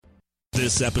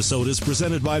This episode is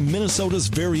presented by Minnesota's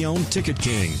very own Ticket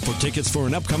King. For tickets for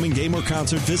an upcoming game or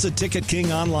concert, visit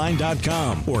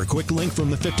TicketKingOnline.com or a quick link from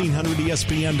the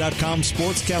 1500ESPN.com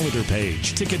sports calendar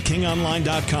page.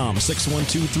 TicketKingOnline.com,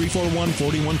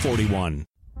 612-341-4141.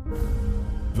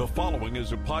 The following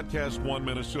is a Podcast One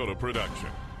Minnesota production.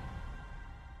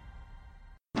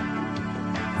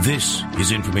 This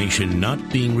is information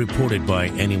not being reported by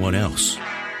anyone else.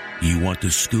 You want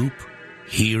the scoop?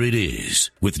 Here it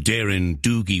is with Darren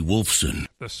Doogie Wolfson.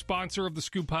 The sponsor of the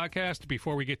Scoop Podcast,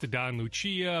 before we get to Don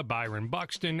Lucia, Byron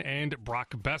Buxton, and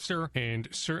Brock Boeser, and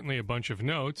certainly a bunch of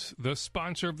notes, the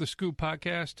sponsor of the Scoop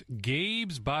Podcast,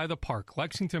 Gabe's by the Park,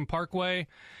 Lexington Parkway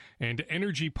and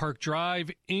Energy Park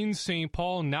Drive in St.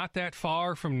 Paul, not that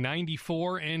far from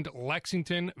 94 and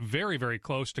Lexington, very, very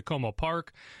close to Como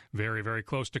Park, very, very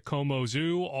close to Como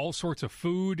Zoo, all sorts of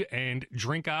food and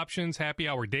drink options, happy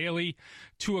hour daily,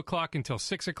 2 o'clock until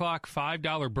 6 o'clock,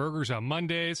 $5 burgers on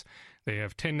Mondays. They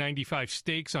have $10.95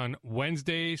 steaks on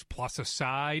Wednesdays, plus a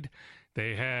side.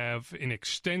 They have an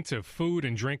extensive food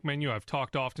and drink menu. I've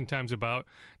talked oftentimes about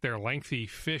their lengthy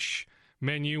fish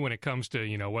menu when it comes to,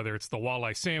 you know, whether it's the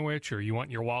walleye sandwich or you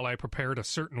want your walleye prepared a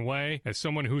certain way. As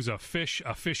someone who's a fish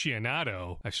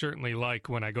aficionado, I certainly like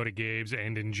when I go to Gabe's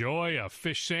and enjoy a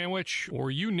fish sandwich,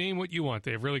 or you name what you want.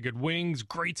 They have really good wings,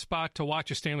 great spot to watch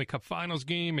a Stanley Cup Finals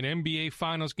game, an NBA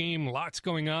Finals game, lots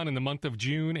going on in the month of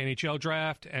June, NHL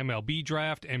draft, MLB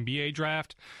draft, NBA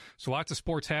draft. So lots of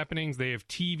sports happenings. They have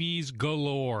TVs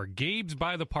galore. Gabe's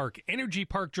by the Park, Energy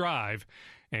Park Drive,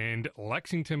 and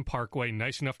Lexington Parkway,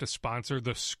 nice enough to sponsor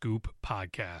the Scoop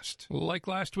Podcast. Like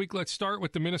last week, let's start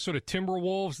with the Minnesota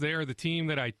Timberwolves. They are the team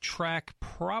that I track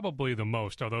probably the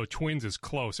most, although Twins is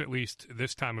close, at least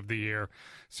this time of the year.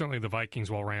 Certainly the Vikings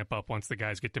will ramp up once the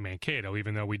guys get to Mankato,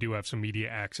 even though we do have some media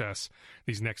access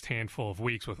these next handful of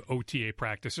weeks with OTA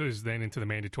practices, then into the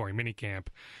mandatory minicamp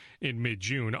in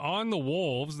mid-June. On the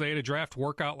Wolves, they had a draft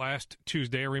workout last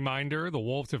Tuesday. A reminder, the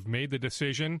Wolves have made the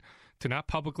decision to not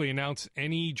publicly announce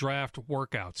any draft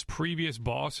workouts. Previous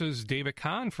bosses, David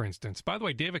Kahn, for instance. By the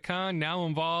way, David Kahn now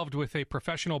involved with a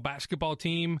professional basketball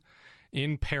team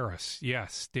in Paris.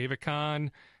 Yes, David Kahn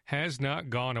has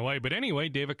not gone away. But anyway,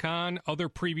 David Kahn, other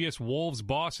previous Wolves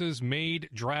bosses made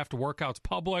draft workouts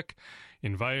public,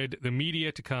 invited the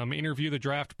media to come interview the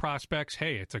draft prospects.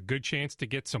 Hey, it's a good chance to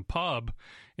get some pub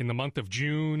in the month of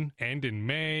June and in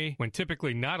May, when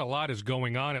typically not a lot is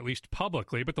going on, at least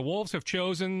publicly. But the Wolves have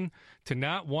chosen to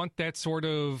not want that sort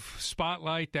of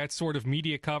spotlight, that sort of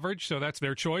media coverage. So that's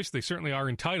their choice. They certainly are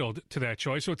entitled to that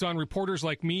choice. So it's on reporters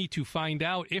like me to find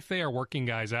out if they are working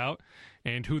guys out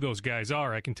and who those guys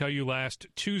are. I can tell you last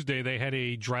Tuesday they had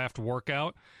a draft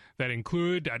workout that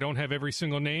include, I don't have every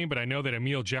single name, but I know that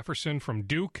Emil Jefferson from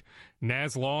Duke,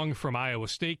 Naz Long from Iowa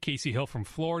State, Casey Hill from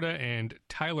Florida, and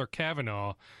Tyler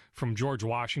Kavanaugh from George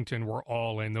Washington were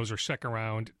all in. Those are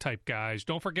second-round type guys.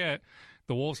 Don't forget,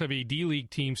 the Wolves have a D-League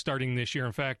team starting this year.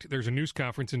 In fact, there's a news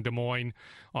conference in Des Moines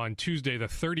on Tuesday, the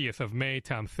 30th of May.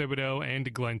 Tom Thibodeau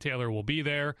and Glenn Taylor will be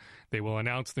there. They will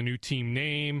announce the new team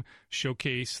name,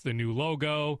 showcase the new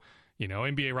logo. You know,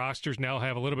 NBA rosters now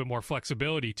have a little bit more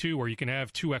flexibility, too, where you can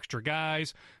have 2 extra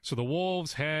guys. So the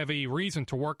Wolves have a reason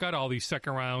to work out all these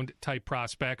second-round type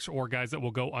prospects or guys that will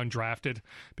go undrafted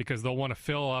because they'll want to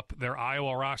fill up their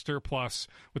Iowa roster plus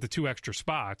with the 2 extra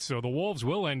spots. So the Wolves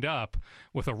will end up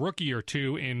with a rookie or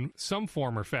 2 in some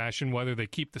form or fashion, whether they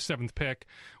keep the 7th pick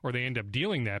or they end up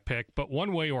dealing that pick. But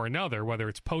one way or another, whether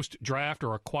it's post-draft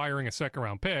or acquiring a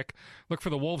second-round pick, look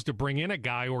for the Wolves to bring in a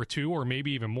guy or 2 or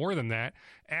maybe even more than that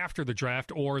after the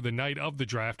draft or the night of the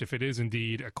draft if it is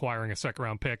indeed acquiring a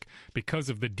second-round pick because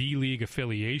of the D-League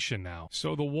affiliation now.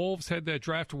 So the Wolves had that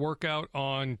draft workout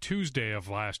on Tuesday of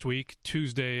last week.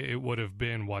 Tuesday, it would have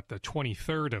been, the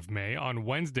 23rd of May. On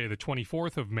Wednesday, the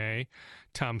 24th of May,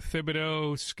 Tom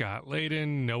Thibodeau, Scott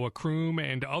Layden, Noah Kroom,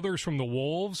 and others from the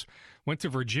Wolves went to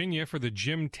Virginia for the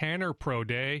Jim Tanner Pro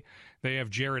Day. They have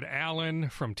Jared Allen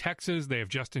from Texas. They have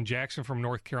Justin Jackson from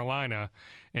North Carolina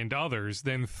and others.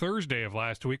 Then Thursday of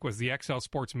last week was the XL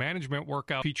Sports Management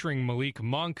workout featuring Malik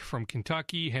Monk from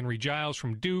Kentucky, Henry Giles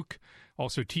from Duke,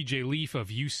 also TJ Leaf of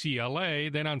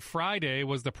UCLA. Then on Friday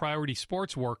was the Priority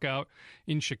Sports workout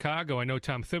in Chicago. I know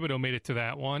Tom Thibodeau made it to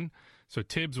that one. So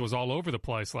Tibbs was all over the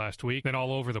place last week, then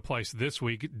all over the place this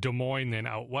week. Des Moines, then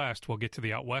out west. We'll get to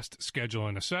the out west schedule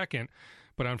in a second.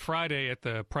 But on Friday at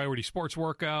the Priority Sports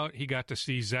workout, he got to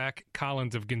see Zach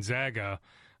Collins of Gonzaga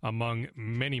among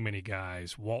many, many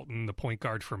guys. Walton, the point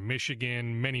guard from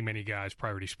Michigan, many, many guys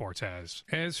Priority Sports has.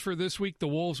 As for this week, the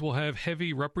Wolves will have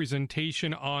heavy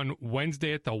representation on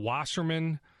Wednesday at the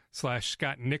Wasserman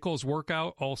Scott Nichols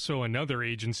workout. Also another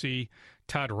agency,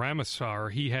 Todd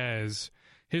Ramasar, he has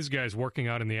his guys working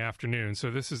out in the afternoon. So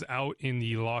this is out in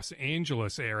the Los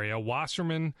Angeles area.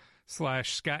 Wasserman /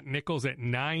 Scott Nichols at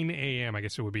 9 a.m. I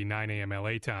guess it would be 9 a.m.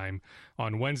 LA time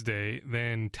on Wednesday.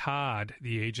 Then Todd,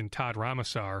 the agent Todd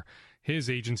Ramasar, his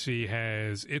agency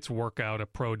has its workout, a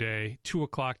pro day, 2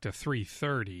 o'clock to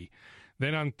 3:30.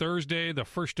 Then on Thursday, the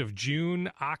 1st of June,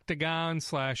 Octagon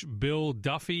 / Bill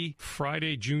Duffy.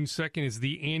 Friday, June 2nd, is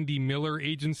the Andy Miller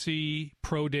Agency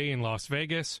Pro Day in Las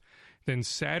Vegas. Then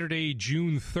Saturday,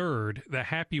 June 3rd, the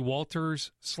Happy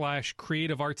Walters /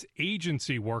 Creative Arts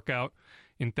Agency workout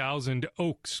in Thousand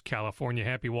Oaks, California.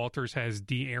 Happy Walters has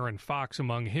De'Aaron Fox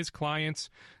among his clients.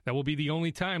 That will be the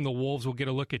only time the Wolves will get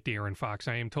a look at De'Aaron Fox.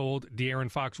 I am told De'Aaron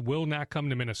Fox will not come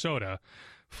to Minnesota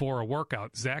for a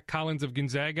workout. Zach Collins of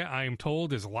Gonzaga, I am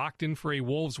told, is locked in for a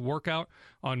Wolves workout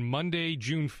on Monday,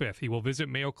 June 5th. He will visit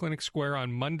Mayo Clinic Square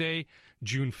on Monday,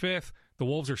 June 5th. The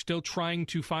Wolves are still trying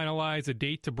to finalize a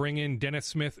date to bring in Dennis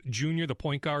Smith Jr., the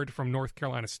point guard from North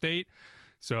Carolina State.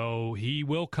 So he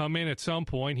will come in at some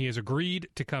point. He has agreed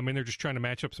to come in. They're just trying to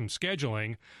match up some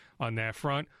scheduling on that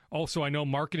front. Also, I know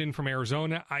Marketing from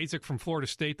Arizona, Isaac from Florida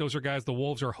State. Those are guys the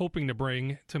Wolves are hoping to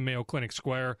bring to Mayo Clinic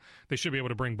Square. They should be able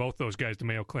to bring both those guys to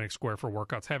Mayo Clinic Square for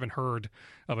workouts. Haven't heard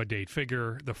of a date.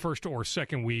 Figure the first or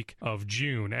second week of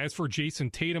June. As for Jason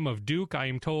Tatum of Duke, I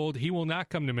am told he will not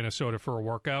come to Minnesota for a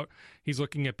workout. He's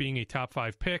looking at being a top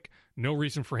 5 pick. No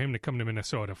reason for him to come to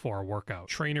Minnesota for a workout.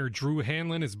 Trainer Drew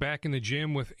Hanlon is back in the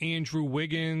gym with Andrew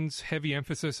Wiggins. Heavy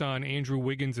emphasis on Andrew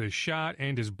Wiggins' shot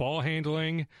and his ball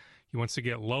handling. He wants to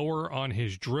get lower on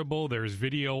his dribble. There's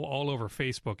video all over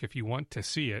Facebook if you want to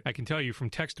see it. I can tell you from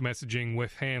text messaging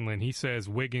with Hanlon, he says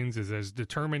Wiggins is as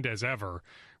determined as ever.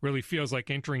 Really feels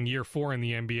like entering year 4 in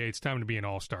the NBA. It's time to be an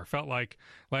all-star. Felt like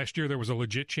last year there was a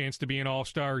legit chance to be an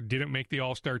all-star. Didn't make the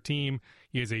all-star team.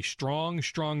 He has a strong,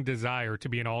 strong desire to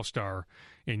be an all-star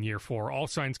in year 4. All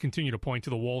signs continue to point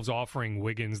to the Wolves offering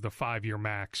Wiggins the 5-year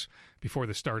max before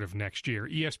the start of next year.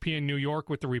 ESPN New York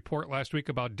with the report last week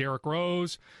about Derrick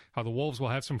Rose, how the Wolves will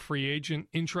have some free agent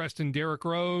interest in Derrick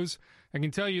Rose. I can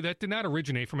tell you that did not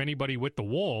originate from anybody with the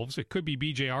Wolves. It could be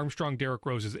B.J. Armstrong, Derrick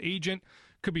Rose's agent.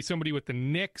 Could be somebody with the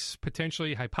Knicks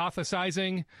potentially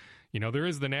hypothesizing. You know, there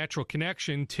is the natural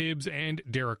connection, Tibbs and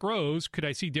Derrick Rose. Could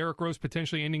I see Derrick Rose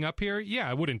potentially ending up here? Yeah,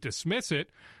 I wouldn't dismiss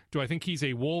it. Do I think he's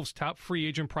a Wolves top free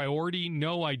agent priority?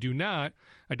 No, I do not.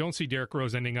 I don't see Derrick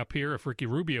Rose ending up here if Ricky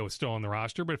Rubio is still on the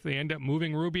roster. But if they end up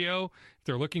moving Rubio, if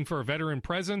they're looking for a veteran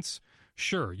presence,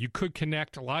 sure, you could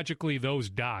connect logically those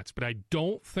dots. But I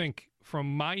don't think,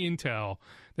 from my intel,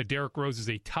 that Derrick Rose is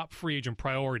a top free agent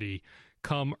priority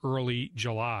come early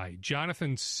July.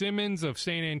 Jonathan Simmons of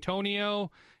San Antonio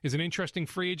is an interesting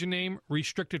free agent name,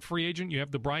 restricted free agent. You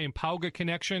have the Brian Pauga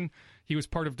connection. He was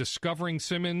part of discovering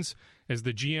Simmons as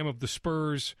the GM of the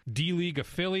Spurs D-League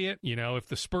affiliate. You know, if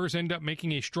the Spurs end up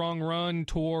making a strong run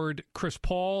toward Chris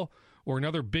Paul or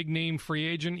another big-name free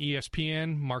agent,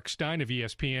 ESPN, Mark Stein of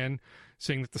ESPN,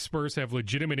 saying that the Spurs have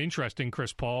legitimate interest in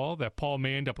Chris Paul, that Paul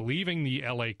may end up leaving the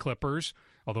L.A. Clippers,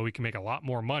 although he can make a lot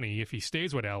more money if he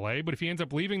stays with L.A. But if he ends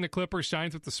up leaving the Clippers,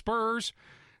 signs with the Spurs,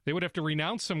 they would have to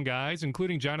renounce some guys,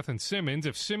 including Jonathan Simmons.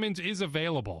 If Simmons is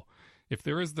available, if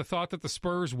there is the thought that the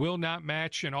Spurs will not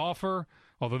match an offer,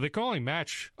 although they can only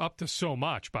match up to so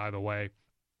much, by the way,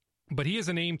 but he is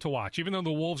a name to watch. Even though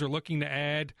the Wolves are looking to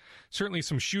add certainly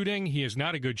some shooting, he is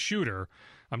not a good shooter.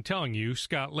 I'm telling you,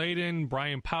 Scott Layden,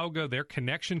 Brian Pauga, their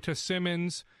connection to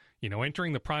Simmons, you know,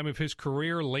 entering the prime of his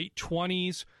career, late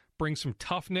 20s, brings some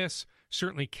toughness,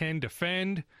 certainly can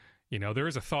defend. You know, there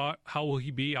is a thought, how will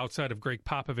he be outside of Greg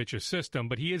Popovich's system?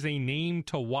 But he is a name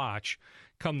to watch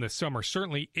come this summer.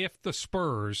 Certainly if the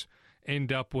Spurs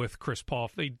end up with Chris Paul.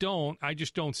 If they don't, I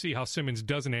just don't see how Simmons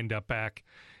doesn't end up back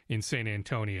in San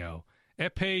Antonio.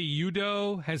 Ekpe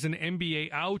Udoh has an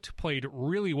NBA out, played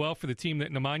really well for the team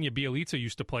that Nemanja Bjelica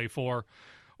used to play for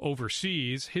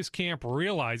overseas. His camp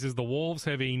realizes the Wolves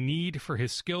have a need for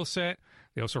his skill set.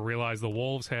 They also realize the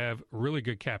Wolves have really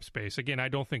good cap space. Again, I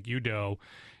don't think Udoh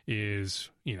is,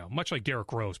 you know, much like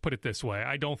Derrick Rose, put it this way.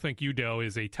 I don't think Udoh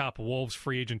is a top Wolves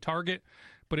free agent target,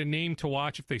 but a name to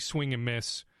watch if they swing and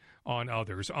miss on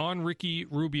others. On Ricky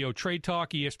Rubio trade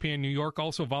talk, ESPN New York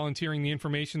also volunteering the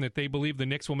information that they believe the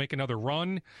Knicks will make another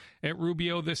run at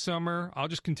Rubio this summer. I'll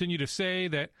just continue to say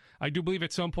that I do believe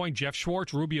at some point Jeff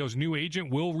Schwartz, Rubio's new agent,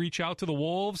 will reach out to the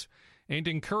Wolves and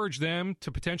encourage them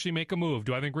to potentially make a move.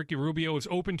 Do I think Ricky Rubio is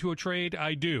open to a trade?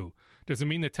 I do. Does it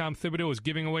mean that Tom Thibodeau is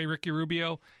giving away Ricky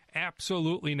Rubio?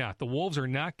 Absolutely not. The Wolves are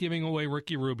not giving away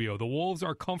Ricky Rubio. The Wolves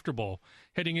are comfortable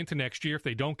heading into next year, if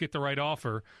they don't get the right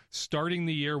offer, starting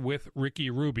the year with Ricky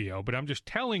Rubio. But I'm just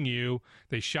telling you,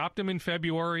 they shopped him in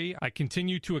February. I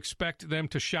continue to expect them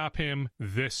to shop him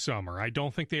this summer. I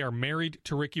don't think they are married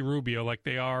to Ricky Rubio like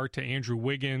they are to Andrew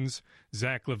Wiggins,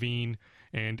 Zach LaVine,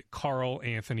 and Karl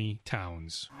Anthony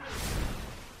Towns.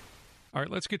 All right,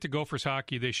 let's get to Gophers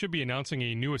hockey. They should be announcing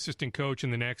a new assistant coach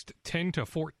in the next 10 to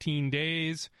 14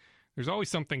 days. There's always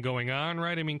something going on,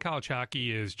 right? I mean, college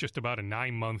hockey is just about a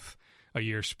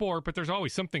 9-month-a-year sport, but there's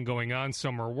always something going on.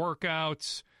 Summer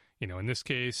workouts, in this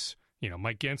case,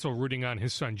 Mike Gensel rooting on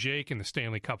his son Jake in the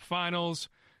Stanley Cup Finals.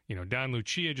 Don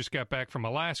Lucia just got back from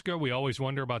Alaska. We always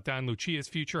wonder about Don Lucia's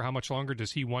future. How much longer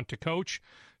does he want to coach?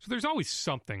 So there's always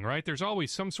something, right? There's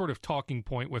always some sort of talking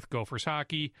point with Gophers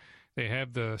hockey. They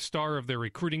have the star of their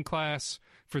recruiting class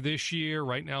for this year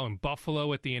right now in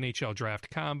Buffalo at the NHL Draft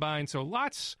Combine. So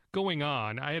lots going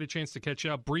on. I had a chance to catch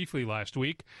up briefly last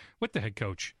week with the head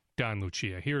coach, Don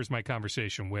Lucia. Here's my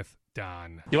conversation with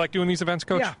Don. You like doing these events,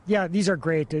 Coach? Yeah, these are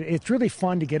great. It's really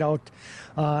fun to get out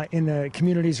in the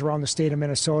communities around the state of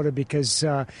Minnesota because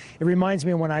it reminds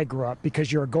me of when I grew up,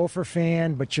 because you're a Gopher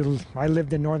fan, but I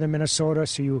lived in northern Minnesota,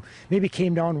 so you maybe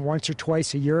came down once or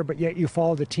twice a year, but yet you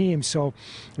follow the team. So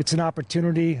it's an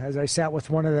opportunity. As I sat with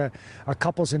one of the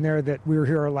couples in there that we were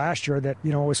here last year that,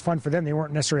 it was fun for them. They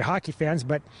weren't necessarily hockey fans,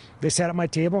 but they sat at my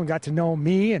table and got to know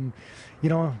me, and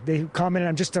they commented,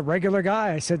 I'm just a regular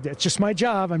guy. I said, it's just my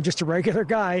job. I'm just a regular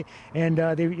guy. And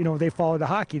they followed the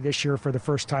hockey this year for the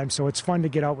first time. So it's fun to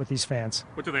get out with these fans.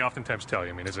 What do they oftentimes tell you?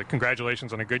 I mean, is it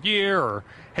congratulations on a good year, or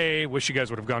hey, wish you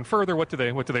guys would have gone further? What do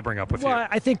they bring up with you? Well,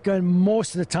 I think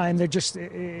most of the time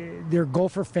they're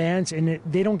Gopher fans, and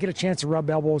they don't get a chance to rub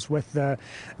elbows with the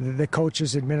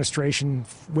coaches, administration,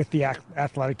 with the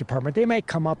athletic department. They might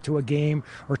come up to a game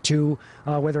or two,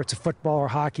 whether it's a football or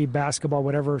hockey, basketball,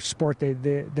 whatever sport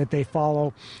that they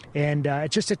follow, and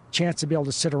it's just a chance to be able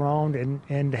to sit around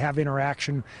and have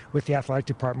interaction with the athletic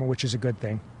department, which is a good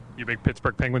thing. You a big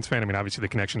Pittsburgh Penguins fan? I mean, obviously the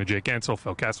connection to Jake Gensel,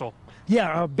 Phil Kessel.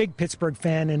 Yeah, a big Pittsburgh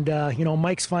fan, and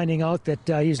Mike's finding out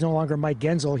that he's no longer Mike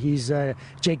Gensel. He's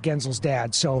Jake Gensel's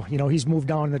dad, so he's moved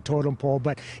down in the totem pole.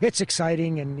 But it's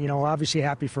exciting, and obviously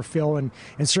happy for Phil and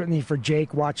certainly for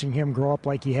Jake, watching him grow up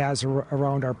like he has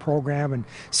around our program and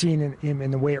seeing him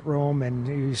in the weight room. And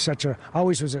he's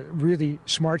always was a really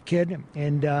smart kid.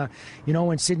 And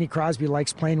when Sidney Crosby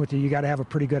likes playing with you got to have a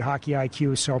pretty good hockey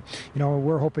IQ. So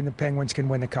we're hoping the Penguins can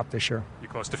win the Cup this year. You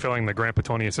close to filling the Grant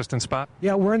Petoni assistant spot?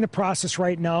 Yeah, we're in the process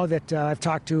right now that I've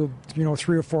talked to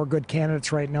 3 or 4 good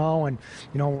candidates right now, and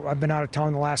I've been out of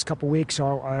town the last couple of weeks,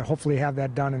 so I hopefully have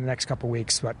that done in the next couple of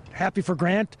weeks. But happy for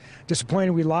Grant.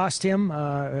 Disappointed we lost him.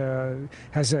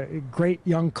 Has a great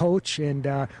young coach,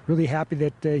 and really happy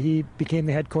that he became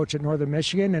the head coach at Northern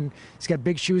Michigan, and he's got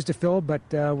big shoes to fill, but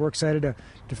we're excited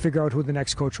to figure out who the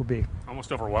next coach will be.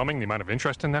 Almost overwhelming, the amount of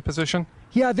interest in that position?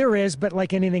 Yeah, there is, but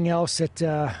like anything else,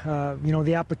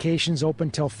 the application's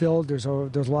open till filled. There's a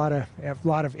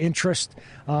lot of interest.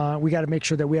 We got to make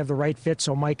sure that we have the right fit.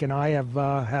 So Mike and I have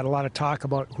had a lot of talk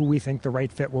about who we think the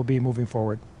right fit will be moving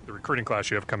forward. The recruiting class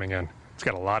you have coming in, it's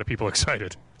got a lot of people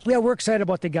excited. Yeah, we're excited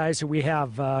about the guys that we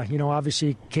have.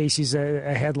 Obviously Casey's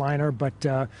a headliner, but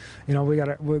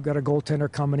we've got a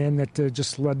goaltender coming in that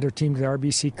just led their team to the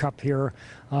RBC Cup here.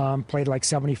 Played like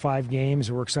 75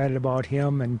 games. We're excited about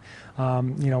him, and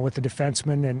with the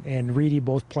defenseman and Reedy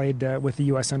both played with the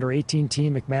U.S. Under-18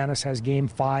 team. McManus has Game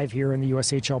 5 here in the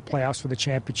USHL playoffs for the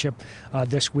championship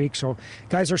this week. So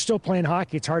guys are still playing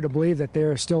hockey. It's hard to believe that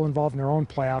they're still involved in their own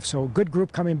playoffs. So good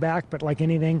group coming back, but like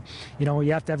anything,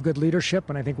 you have to have good leadership,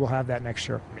 and I think we'll have that next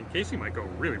year. I mean, Casey might go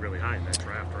really, really high in that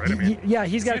draft, right? I mean,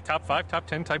 he's got a top 5, top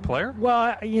 10 type player.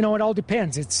 Well, it all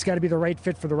depends. It's got to be the right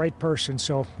fit for the right person.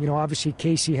 So, obviously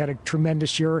Casey had a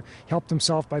tremendous year, helped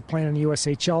himself by playing in the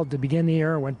USHL to begin the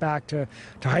year, went back to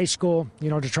high school,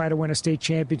 to try to win a state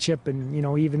championship. And,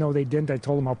 even though they didn't, I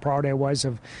told him how proud I was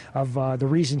of the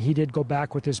reason he did go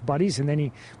back with his buddies. And then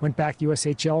he went back to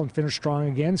USHL and finished strong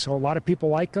again. So a lot of people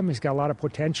like him. He's got a lot of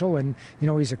potential, and,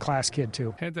 he's a class kid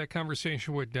too. Had that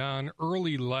conversation with Don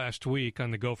early last week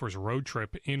on the Gophers road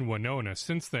trip in Winona.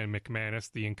 Since then,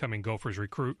 McManus, the incoming Gophers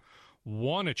recruit,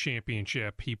 won a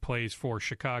championship. He plays for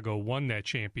Chicago, won that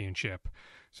championship.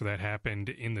 So that happened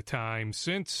in the time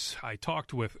since I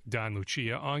talked with Don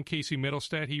Lucia on Casey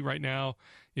Middlestat. He right now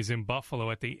is in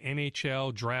Buffalo at the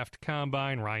NHL Draft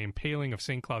Combine. Ryan Paling of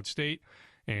St. Cloud State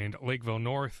and Lakeville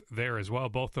North there as well.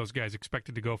 Both those guys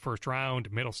expected to go first round.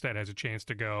 Middlestead has a chance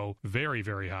to go very,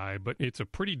 very high, but it's a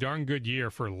pretty darn good year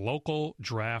for local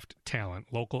draft talent,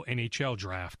 local NHL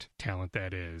draft talent,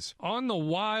 that is. On the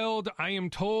Wild, I am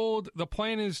told the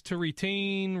plan is to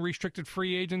retain restricted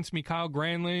free agents Mikhail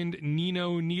Granlund,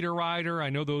 Nino Niederreiter. I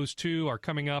know those two are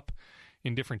coming up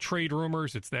in different trade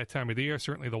rumors. It's that time of the year.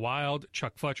 Certainly the Wild,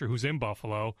 Chuck Fletcher, who's in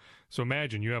Buffalo. So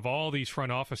imagine you have all these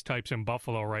front office types in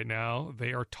Buffalo right now.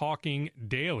 They are talking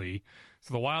daily.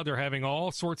 So the Wild are having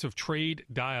all sorts of trade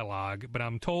dialogue, but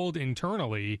I'm told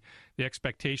internally the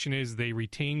expectation is they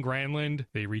retain Granlund,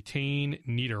 they retain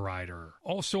Niederreiter.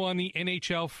 Also on the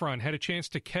NHL front, had a chance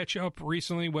to catch up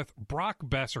recently with Brock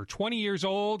Boeser, 20 years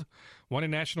old, won a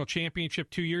national championship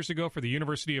 2 years ago for the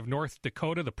University of North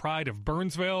Dakota, the pride of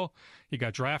Burnsville. He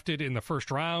got drafted in the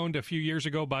first round a few years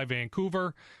ago by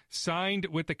Vancouver, signed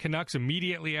with the Canucks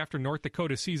immediately after North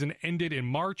Dakota's season ended in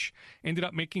March, ended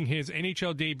up making his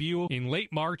NHL debut in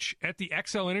late March at the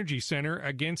XL Energy Center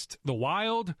against the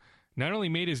Wild. Not only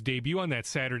made his debut on that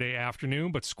Saturday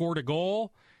afternoon, but scored a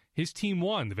goal. His team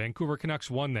won. The Vancouver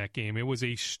Canucks won that game. It was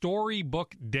a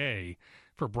storybook day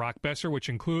for Brock Boeser, which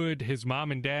included his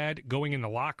mom and dad going in the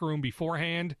locker room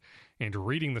beforehand and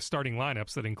reading the starting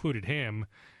lineups that included him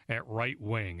at right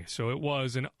wing. So it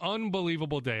was an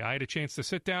unbelievable day. I had a chance to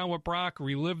sit down with Brock,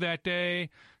 relive that day,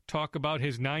 talk about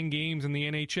his 9 games in the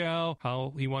NHL,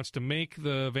 how he wants to make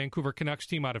the Vancouver Canucks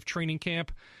team out of training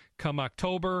camp come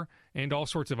October, and all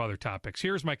sorts of other topics.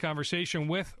 Here's my conversation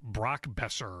with Brock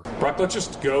Boeser. Brock, let's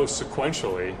just go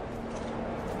sequentially.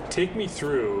 Take me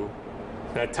through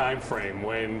that time frame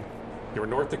when your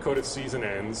North Dakota season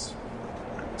ends,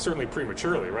 certainly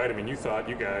prematurely, right? I mean, you thought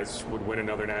you guys would win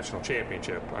another national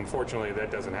championship. Unfortunately, that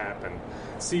doesn't happen.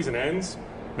 Season ends,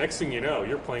 next thing you know,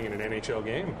 you're playing in an NHL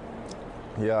game.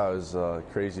 Yeah, it was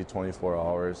crazy 24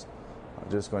 hours.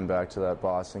 Just going back to that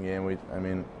Boston game,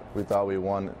 we thought we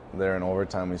won there in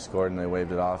overtime. We scored and they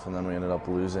waved it off, and then we ended up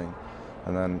losing.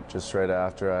 And then just right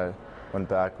after, I went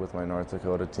back with my North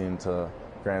Dakota team to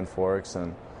Grand Forks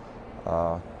and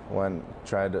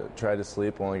tried to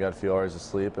sleep. Only got a few hours of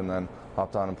sleep, and then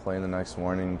hopped on a plane the next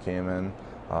morning and came in.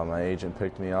 My agent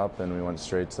picked me up, and we went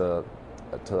straight to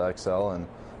the XL, and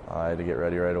I had to get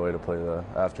ready right away to play the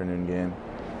afternoon game.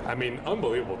 I mean,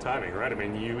 unbelievable timing, right? I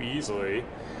mean,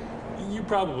 you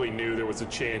probably knew there was a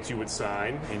chance you would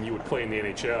sign and you would play in the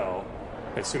NHL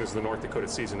as soon as the North Dakota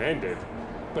season ended.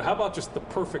 But how about just the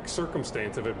perfect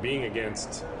circumstance of it being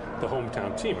against the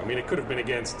hometown team? I mean, it could have been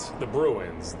against the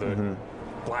Bruins, the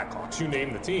Blackhawks, you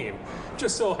name the team.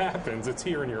 Just so happens it's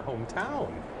here in your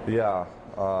hometown. Yeah,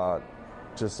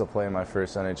 just to play my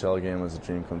first NHL game was a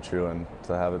dream come true, and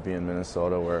to have it be in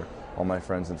Minnesota where all my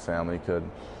friends and family could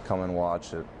come and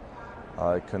watch it.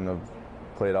 I couldn't have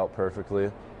played out perfectly.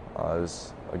 It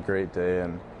was a great day,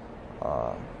 and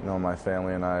my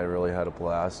family and I really had a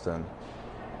blast, and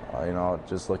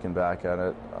just looking back at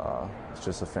it, it's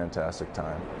just a fantastic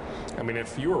time. I mean,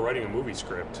 if you were writing a movie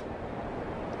script,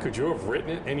 could you have written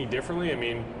it any differently? I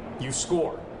mean, you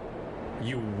score,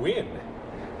 you win,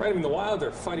 right? I mean, the Wild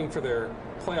are fighting for their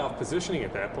playoff positioning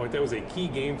at that point. That was a key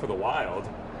game for the Wild.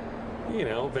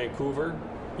 Vancouver,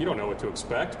 you don't know what to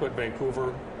expect, but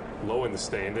Vancouver low in the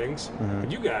standings.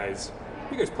 But you guys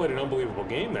played an unbelievable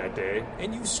game that day,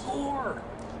 and you score.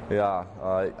 Yeah,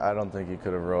 I don't think you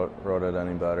could have wrote it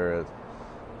any better.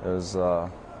 It was, a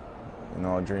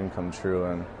dream come true,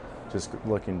 and just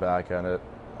looking back at it,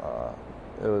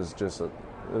 it was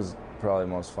probably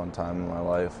the most fun time of my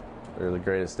life, or the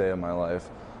greatest day of my life.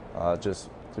 Just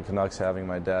the Canucks having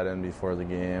my dad in before the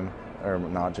game, or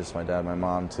not just my dad, my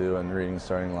mom too, and reading the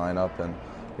starting lineup, and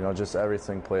just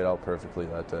everything played out perfectly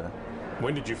that day.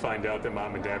 When did you find out that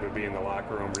mom and dad would be in the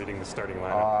locker room reading the starting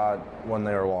lineup? When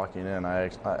they were walking in.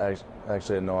 I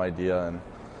actually had no idea,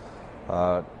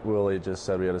 and Willie just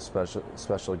said we had a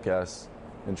special guest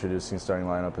introducing the starting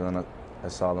lineup, and then I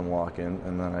saw them walk in,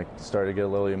 and then I started to get a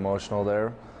little emotional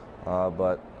there,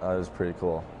 but it was pretty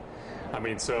cool. I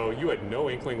mean, so you had no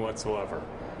inkling whatsoever.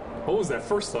 What was that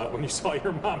first thought when you saw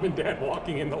your mom and dad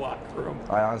walking in the locker room?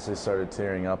 I honestly started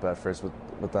tearing up at first,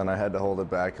 but then I had to hold it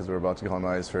back because we were about to go on the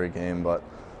ice for a game. But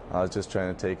I was just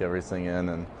trying to take everything in,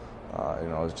 and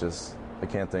I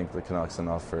can't thank the Canucks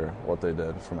enough for what they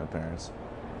did for my parents.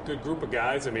 Good group of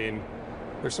guys. I mean,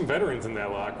 there's some veterans in that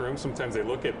locker room. Sometimes they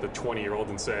look at the 20-year-old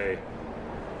and say,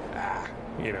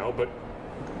 but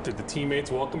did the teammates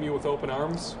welcome you with open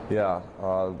arms? Yeah,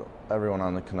 everyone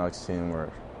on the Canucks team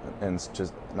and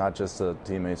just not just the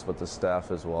teammates but the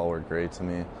staff as well were great to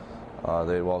me.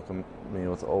 They welcomed me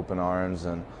with open arms,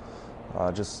 and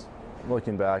just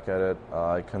looking back at it,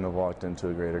 I couldn't have walked into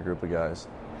a greater group of guys.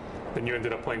 Then you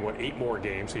ended up playing, 8 more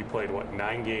games? So you played,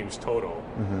 9 games total.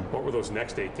 What were those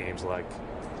next 8 games like?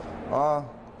 I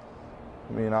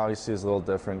mean, obviously it's a little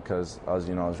different because I was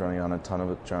running on a ton of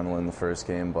adrenaline the first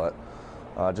game, but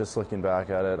just looking back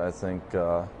at it, I think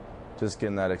just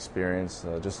getting that experience,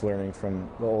 just learning from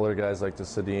the older guys like the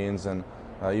Sedins and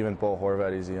even Bo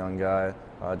Horvat, he's a young guy.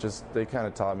 They kind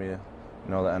of taught me,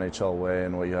 the NHL way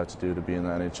and what you have to do to be in the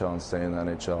NHL and stay in the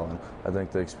NHL. And I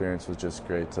think the experience was just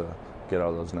great to get out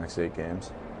of those next 8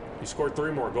 games. You scored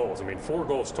 3 more goals. I mean, 4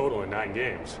 goals total in 9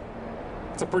 games.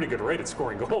 That's a pretty good rate at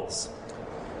scoring goals.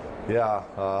 Yeah,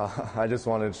 I just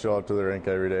wanted to show up to the rink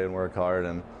every day and work hard,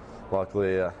 and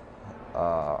luckily,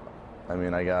 I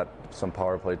got some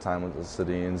power play time with the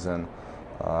Sedins, and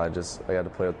I got to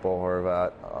play with Bo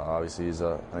Horvat. Obviously, he's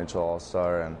an NHL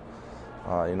All-Star, and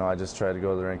I just tried to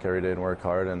go to the rink every day and work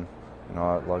hard, and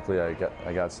luckily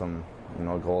I got some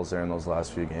goals there in those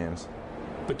last few games.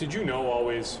 But did you know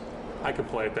always I could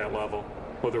play at that level?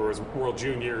 Whether it was World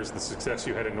Juniors, the success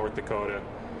you had in North Dakota,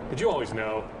 did you always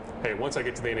know, hey, once I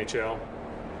get to the NHL,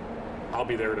 I'll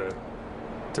be there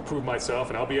to prove myself,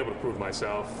 and I'll be able to prove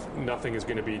myself. Nothing is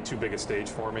going to be too big a stage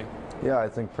for me? Yeah, I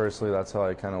think personally that's how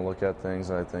I kind of look at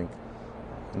things. I think,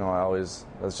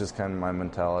 that's just kind of my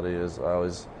mentality is I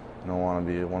always, want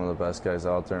to be one of the best guys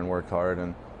out there and work hard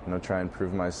and, try and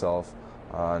prove myself.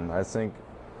 And I think,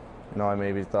 I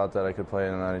maybe thought that I could play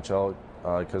in the NHL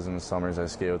because in the summers I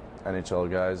skate with NHL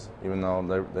guys, even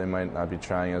though they might not be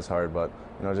trying as hard, but,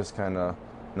 just kind of,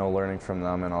 learning from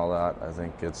them and all that, I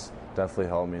think it's definitely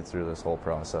helped me through this whole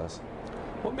process.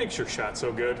 What makes your shot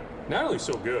so good? Not only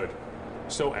so good,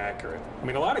 so accurate. I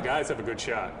mean, a lot of guys have a good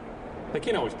shot. They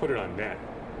can't always put it on net.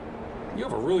 You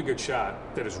have a really good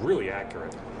shot that is really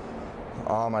accurate.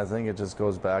 I think it just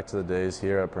goes back to the days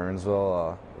here at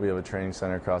Burnsville. We have a training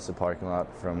center across the parking lot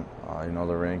from,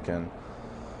 the rink, and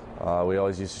we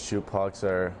always used to shoot pucks.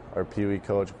 Our Pee Wee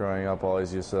coach growing up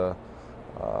always used to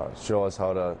show us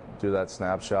how to do that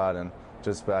snapshot, and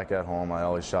just back at home, I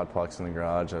always shot pucks in the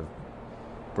garage. I've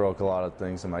broke a lot of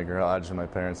things in my garage, and my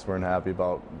parents weren't happy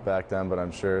about back then, but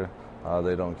I'm sure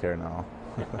they don't care now.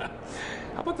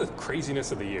 How about the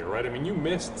craziness of the year, right? I mean, you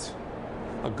missed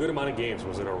a good amount of games.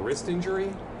 Was it a wrist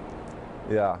injury?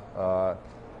 Yeah, I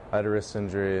had a wrist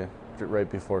injury right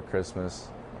before Christmas.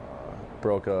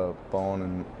 Broke a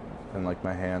bone in like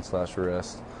my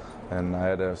hand/wrist, and I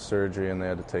had to have surgery, and they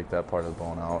had to take that part of the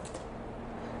bone out.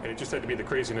 And it just had to be the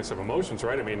craziness of emotions,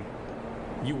 right? I mean,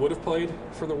 you would have played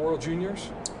for the World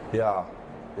Juniors? Yeah.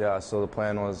 So the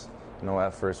plan was, at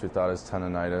first we thought it was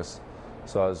tendonitis,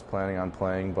 so I was planning on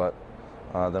playing, but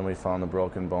then we found the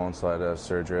broken bone, so I had to have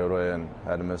surgery right away and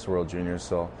had to miss World Juniors.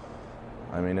 So,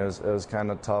 I mean, it was kind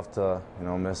of tough to,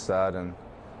 miss that, and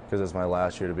because it's my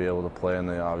last year to be able to play, and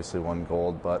they obviously won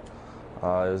gold, but it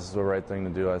was the right thing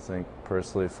to do, I think,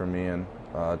 personally for me, and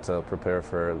to prepare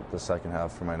for the second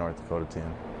half for my North Dakota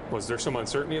team. Was there some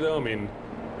uncertainty, though? I mean,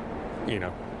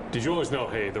 did you always know,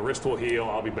 hey, the wrist will heal,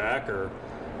 I'll be back, or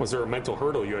was there a mental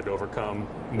hurdle you had to overcome,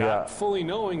 not fully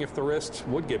knowing if the wrist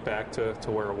would get back to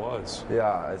where it was?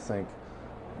 Yeah, I think,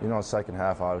 second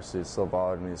half, obviously, it still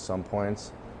bothered me at some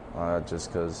points,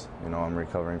 just because, I'm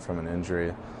recovering from an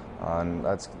injury. And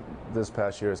this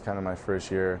past year is kind of my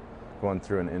first year going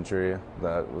through an injury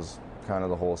that was kind of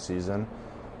the whole season.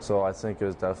 So I think it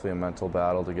was definitely a mental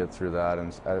battle to get through that.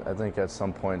 And I think at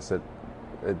some points it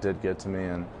did get to me,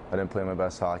 and I didn't play my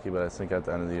best hockey, but I think at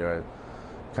the end of the year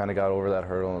I kind of got over that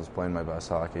hurdle and was playing my best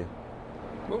hockey.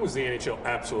 When was the NHL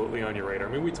absolutely on your radar?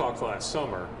 I mean, we talked last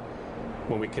summer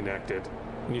when we connected,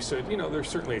 and you said, there's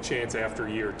certainly a chance after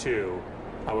year 2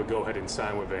 I would go ahead and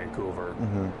sign with Vancouver.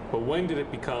 Mm-hmm. But when did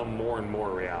it become more and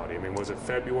more reality? I mean, was it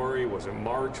February? Was it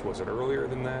March? Was it earlier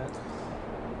than that?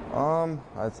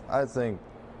 I think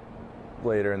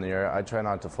later in the year. I try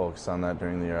not to focus on that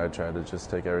during the year. I try to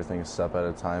just take everything a step at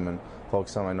a time and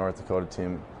focus on my North Dakota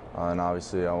team. And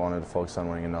obviously I wanted to focus on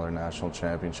winning another national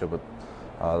championship with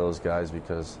those guys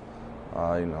because,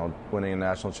 winning a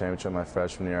national championship my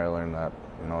freshman year, I learned that,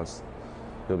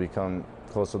 you'll become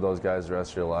close with those guys the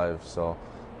rest of your life. So,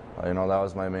 that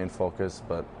was my main focus.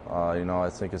 But, I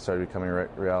think it started becoming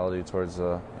reality towards,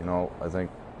 I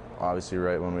think obviously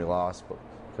right when we lost, but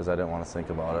because I didn't want to think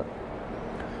about it.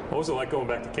 What was it like going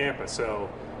back to campus? So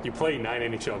you played 9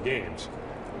 NHL games.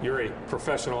 You're a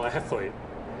professional athlete.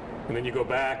 And then you go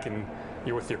back and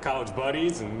you're with your college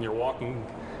buddies and you're walking,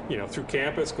 through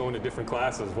campus, going to different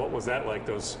classes. What was that like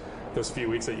those few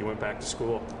weeks that you went back to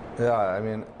school? Yeah, I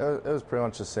mean, it was pretty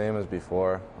much the same as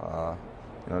before.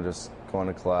 Just going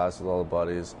to class with all the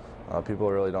buddies.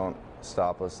 People really don't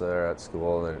stop us there at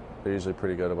school. They're usually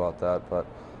pretty good about that. But,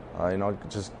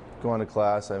 just going to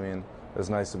class, I mean, was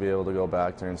nice to be able to go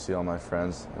back there and see all my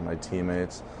friends and my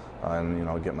teammates,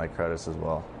 and get my credits as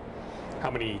well. How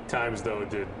many times though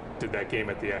did that game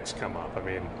at the X come up? I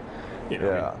mean,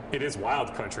 it is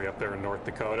wild country up there in North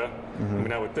Dakota. Mm-hmm. I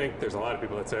mean, I would think there's a lot of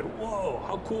people that said, "Whoa,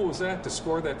 how cool was that to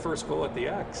score that first goal at the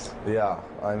X?" Yeah,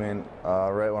 I mean,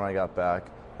 right when I got back,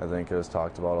 I think it was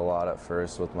talked about a lot at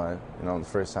first with my, the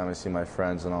first time I see my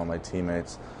friends and all my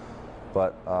teammates.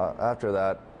 But after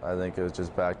that, I think it was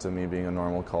just back to me being a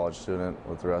normal college student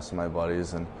with the rest of my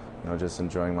buddies and, just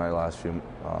enjoying my last few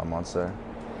months there.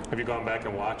 Have you gone back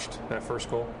and watched that first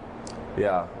goal?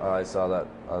 Yeah, I saw that.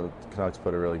 The Canucks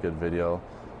put a really good video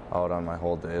out on my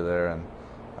whole day there, and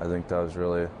I think that was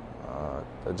really,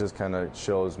 it just kind of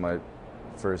shows my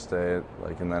first day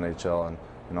in the NHL and,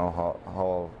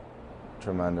 how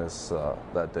tremendous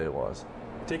that day was.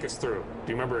 Take us through.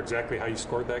 Do you remember exactly how you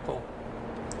scored that goal?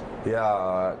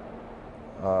 Yeah,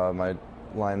 my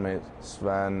line mate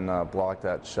Sven blocked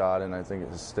that shot, and I think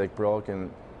his stick broke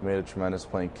and made a tremendous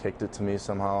play and kicked it to me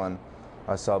somehow, and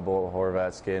I saw Bo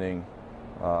Horvat skating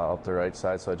up the right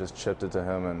side, so I just chipped it to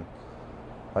him, and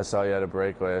I saw he had a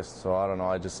breakaway, so I don't know,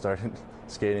 I just started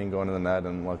skating, going to the net,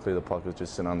 and luckily the puck was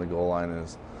just sitting on the goal line,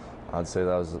 and I'd say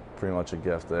that was pretty much a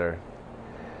gift there.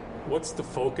 What's the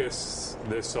focus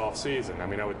this offseason? I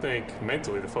mean, I would think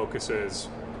mentally the focus is,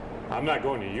 I'm not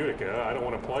going to Utica. I don't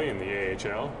want to play in the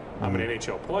AHL. I'm an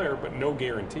NHL player, but no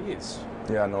guarantees.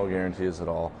 Yeah, no guarantees at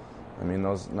all. I mean,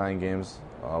 those 9 games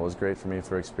was great for me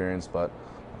for experience, but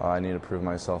I need to prove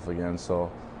myself again.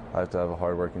 So I have to have a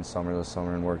hard-working summer this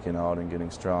summer and working out and getting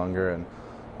stronger. And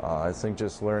I think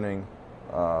just learning,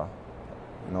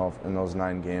 in those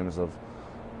 9 games of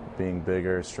being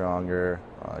bigger, stronger,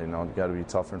 you got to be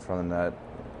tougher in front of the net.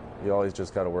 You always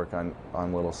just got to work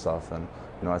on little stuff. And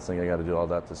I think I got to do all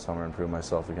that this summer and prove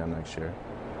myself again next year.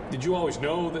 Did you always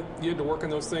know that you had to work on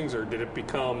those things, or did it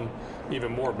become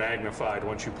even more magnified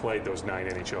once you played those 9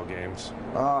 NHL games?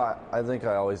 I think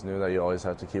I always knew that you always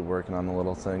have to keep working on the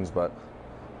little things, but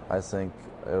I think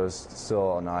it was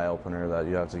still an eye-opener that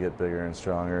you have to get bigger and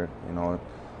stronger,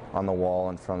 on the wall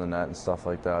in front of the net and stuff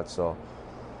like that. So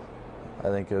I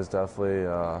think it was definitely,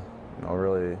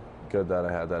 really good that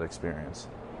I had that experience.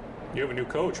 You have a new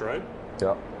coach, right?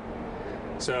 Yep.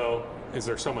 So is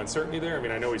there some uncertainty there? I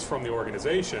mean, I know he's from the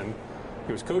organization.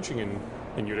 He was coaching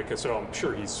in Utica, so I'm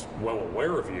sure he's well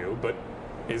aware of you. But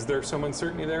is there some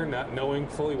uncertainty there, not knowing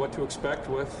fully what to expect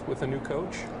with a new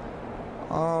coach?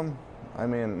 I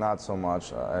mean, not so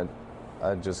much.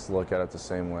 I just look at it the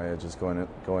same way. I just go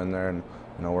in there and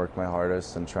work my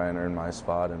hardest and try and earn my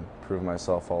spot and prove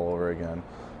myself all over again.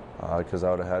 Because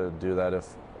I would have had to do that if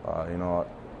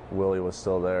Willie was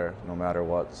still there, no matter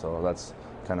what. So that's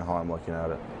kind of how I'm looking at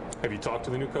it. Have you talked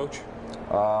to the new coach?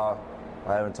 I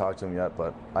haven't talked to him yet,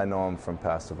 but I know him from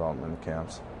past development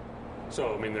camps.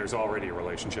 So, there's already a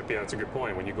relationship. Yeah, that's a good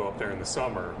point when you go up there in the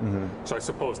summer. Mm-hmm. So I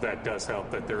suppose that does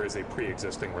help that there is a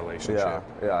pre-existing relationship.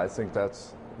 Yeah, I think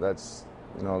that's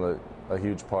a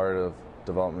huge part of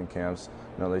development camps.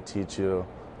 They teach you,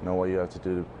 what you have to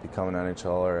do to become an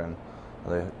NHLer, and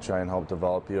they try and help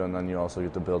develop you, and then you also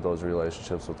get to build those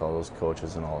relationships with all those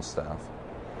coaches and all the staff.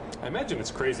 I imagine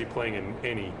it's crazy playing in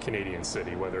any Canadian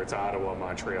city, whether it's Ottawa,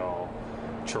 Montreal,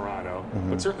 Toronto,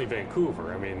 but certainly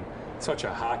Vancouver. It's such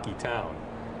a hockey town.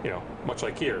 Much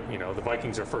like here, the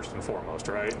Vikings are first and foremost,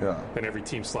 right? Yeah. Then every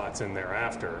team slots in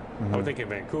thereafter. I would think in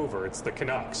Vancouver, it's the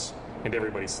Canucks, and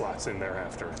everybody slots in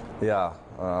thereafter. Yeah,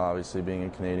 obviously being a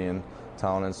Canadian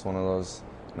town, it's one of those,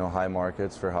 high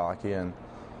markets for hockey, and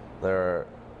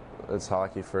it's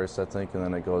hockey first, I think, and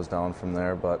then it goes down from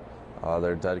there. But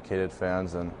they're dedicated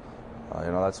fans, and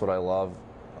that's what I love.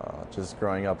 Just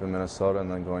growing up in Minnesota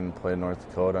and then going to play in North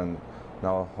Dakota, and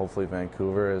now hopefully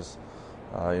Vancouver is,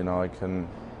 I can,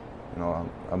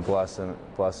 I'm blessed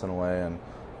in a way, and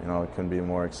I couldn't be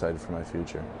more excited for my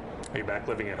future. Are you back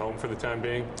living at home for the time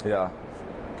being? Yeah,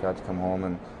 got to come home,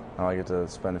 and now I get to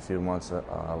spend a few months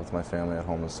with my family at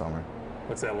home this summer.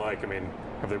 What's that like?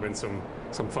 Have there been some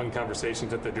fun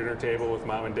conversations at the dinner table with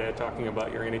mom and dad talking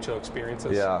about your NHL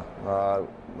experiences? Yeah.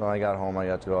 When I got home, I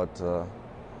got to go out to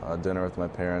dinner with my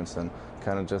parents and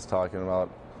kind of just talking about,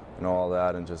 all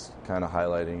that and just kind of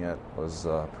highlighting it was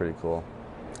pretty cool.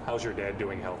 How's your dad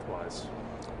doing health-wise?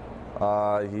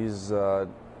 He's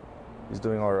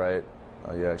doing all right.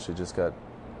 He actually just got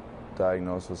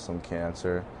diagnosed with some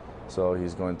cancer, so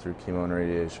he's going through chemo and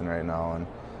radiation right now, and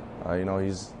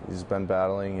he's been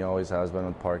battling. He always has been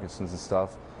with Parkinson's and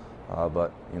stuff,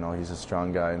 but he's a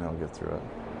strong guy and he'll get through it.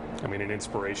 An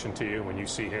inspiration to you when you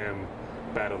see him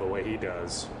battle the way he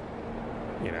does.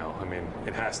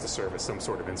 It has to serve as some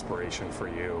sort of inspiration for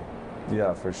you.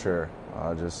 Yeah, for sure.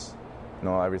 Just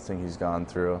everything he's gone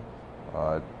through.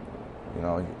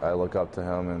 I look up to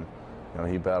him,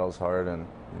 and he battles hard, and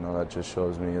that just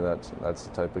shows me that that's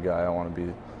the type of guy I want to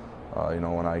be.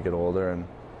 When I get older, and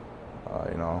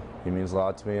he means a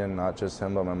lot to me, and not just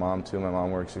him, but my mom too. My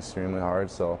mom works extremely hard,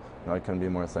 so I couldn't be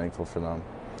more thankful for them.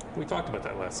 We talked about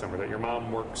that last summer, that your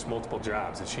mom works multiple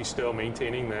jobs. Is she still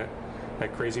maintaining that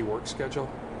crazy work schedule?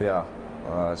 Yeah,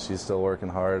 she's still working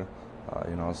hard.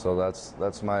 So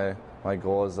that's my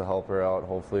goal, is to help her out.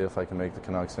 Hopefully, if I can make the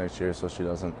Canucks next year, so she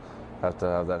doesn't have to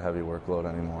have that heavy workload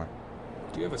anymore.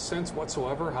 Do you have a sense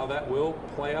whatsoever how that will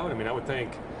play out? I mean, I would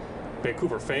think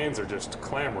Vancouver fans are just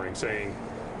clamoring, saying,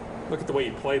 look at the way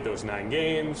he played those 9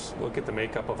 games, look at the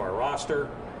makeup of our roster.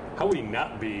 How would he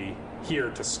not be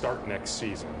here to start next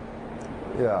season?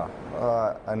 Yeah,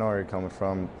 I know where you're coming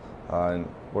from, and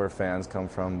where fans come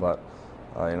from, but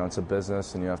it's a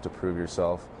business, and you have to prove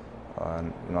yourself.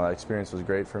 And that experience was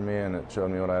great for me, and it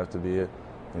showed me what I have to be,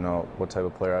 what type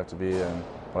of player I have to be, and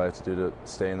what I have to do to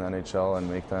stay in the NHL and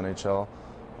make the NHL.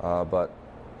 But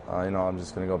I'm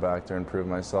just going to go back there and prove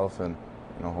myself, and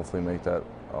hopefully make that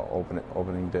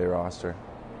opening day roster.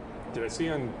 Did I see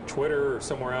on Twitter or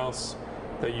somewhere else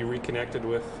that you reconnected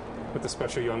with the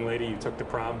special young lady you took to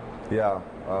prom? Yeah,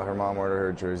 her mom ordered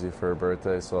her jersey for her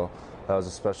birthday, so that was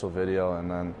a special video.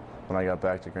 And then when I got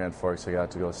back to Grand Forks, I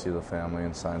got to go see the family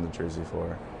and sign the jersey for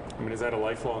her. I mean, is that a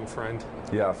lifelong friend?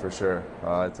 Yeah, for sure.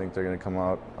 I think they're going to come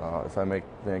out. If I make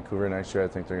Vancouver next year, I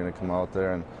think they're going to come out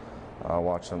there and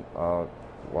watch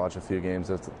a few games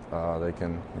if they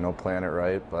can, plan it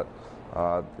right. But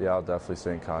I'll definitely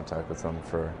stay in contact with them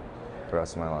for the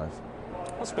rest of my life.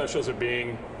 How special is it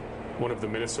being one of the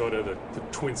Minnesota, the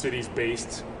Twin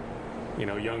Cities-based,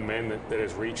 young men that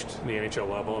has reached the NHL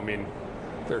level? I mean,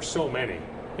 there's so many.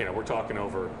 We're talking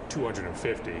over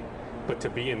 250. But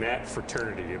to be in that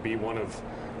fraternity, to be one of,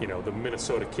 the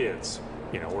Minnesota kids,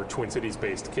 or Twin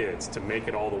Cities-based kids, to make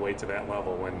it all the way to that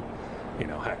level when,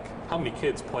 heck, how many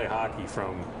kids play hockey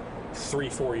from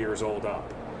 3-4 years old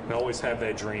up and always have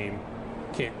that dream,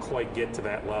 can't quite get to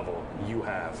that level you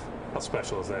have? How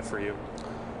special is that for you?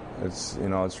 It's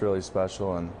really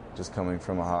special, and just coming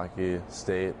from a hockey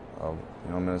state of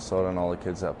Minnesota and all the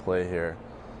kids that play here,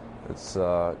 it's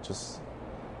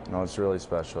it's really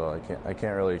special. I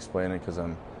can't really explain it, because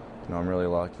I'm really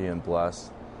lucky and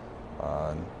blessed.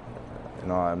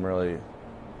 I'm really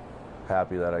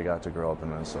happy that I got to grow up in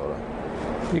Minnesota.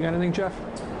 You got anything, Jeff?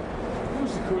 Who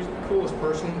was the coolest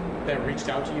person that reached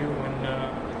out to you when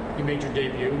you made your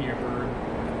debut and you heard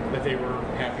that they were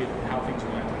happy with how things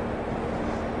went?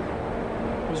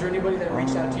 Was there anybody that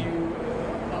reached out to you,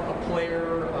 a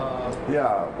player,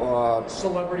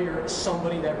 celebrity, or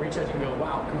somebody that reached out to you and go,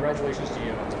 wow, congratulations to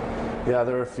you? Yeah,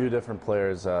 there were a few different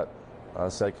players that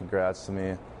said congrats to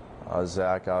me.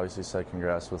 Zach obviously said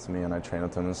congrats with me, and I trained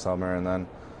with him in the summer. And then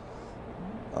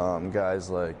guys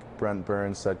like Brent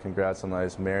Burns said congrats on the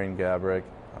ice. Marian Gaborik,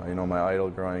 my idol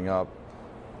growing up,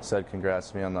 said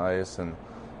congrats to me on the ice. And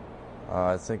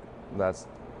I think that's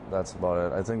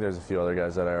about it. I think there's a few other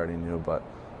guys that I already knew, but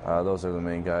those are the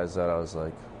main guys that I was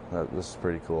like, this is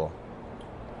pretty cool.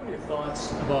 What are your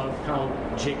thoughts about how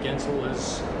Jake Gensel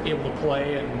is able to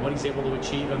play and what he's able to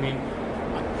achieve? I mean,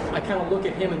 I kind of look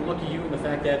at him and look at you and the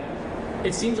fact that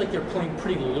it seems like they're playing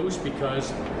pretty loose,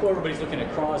 because everybody's looking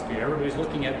at Crosby, everybody's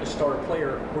looking at the star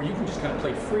player, where you can just kind of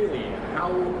play freely.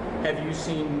 How have you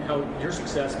seen how your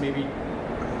success maybe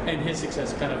and his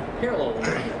success kind of parallel?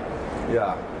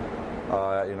 Yeah,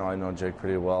 I know Jake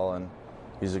pretty well, and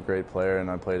he's a great player,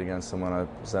 and I played against him when I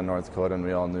was at North Dakota, and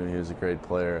we all knew he was a great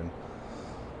player. And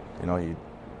he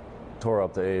tore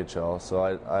up the AHL, so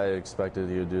I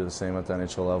expected he would do the same at the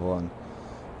NHL level, and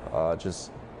just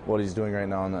what he's doing right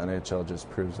now in the NHL just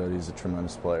proves that he's a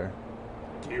tremendous player.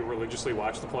 Do you religiously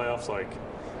watch the playoffs? Like,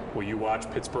 will you watch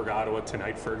Pittsburgh-Ottawa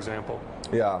tonight, for example?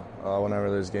 Yeah, whenever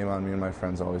there's a game on, me and my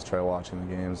friends always try watching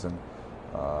the games, and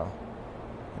we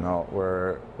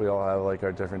all have like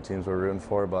our different teams we're rooting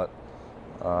for, but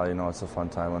it's a fun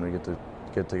time when we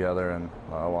get together and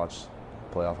watch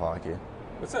playoff hockey.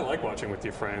 What's that like, watching with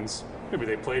your friends? Maybe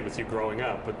they played with you growing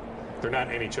up, but they're not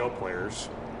NHL players.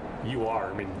 You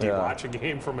are. I mean, do you watch a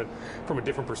game from a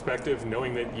different perspective,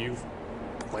 knowing that you've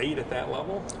played at that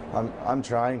level? I'm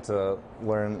trying to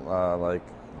learn,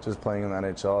 just playing in the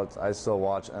NHL. I still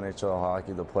watch NHL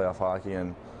hockey, the playoff hockey,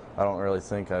 and I don't really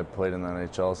think I played in the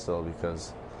NHL still,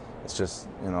 because it's just,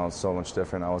 it's so much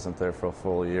different. I wasn't there for a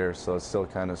full year, so it's still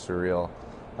kind of surreal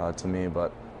to me,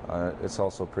 but it's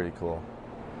also pretty cool.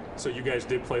 So you guys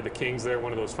did play the Kings there,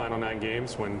 one of those final 9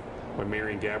 games when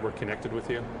Marian Gaborik connected with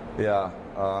you? Yeah,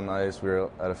 on the ice we were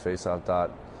at a face-off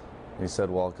dot. He said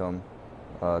welcome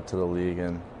to the league,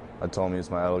 and I told him he's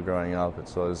my idol growing up.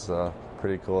 So it was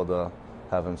pretty cool to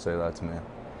have him say that to me.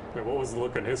 What was the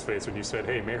look on his face when you said,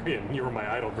 "Hey, Marion, you were my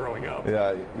idol growing up"?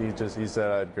 Yeah, he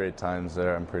said I had great times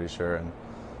there, I'm pretty sure. And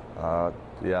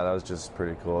yeah, that was just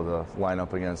pretty cool to line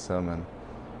up against him and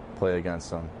play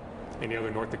against him. Any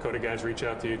other North Dakota guys reach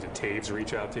out to you? Did Taves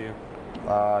reach out to you?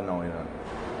 No, he didn't.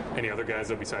 Any other guys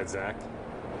though besides Zach?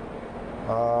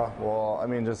 Well, I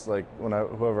mean, just like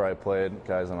whoever I played,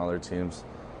 guys on other teams,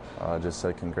 just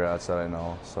said congrats that I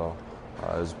know. So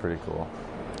it was pretty cool.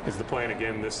 Is the plan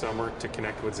again this summer to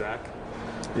connect with Zach?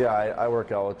 Yeah, I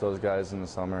work out with those guys in the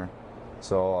summer,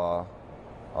 so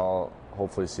I'll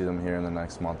hopefully see them here in the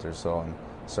next month or so and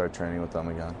start training with them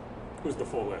again. Who's the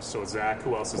full list? So Zach,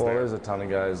 who else is there? Well, there's a ton of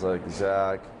guys like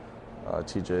Zach,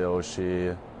 TJ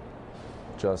Oshie,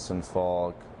 Justin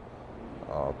Falk,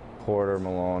 Porter,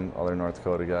 Malone, other North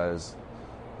Dakota guys.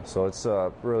 So it's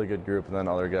a really good group, and then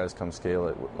other guys come scale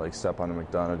it, like Stepan and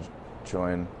McDonough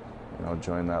join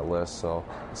that list. So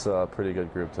it's a pretty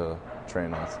good group to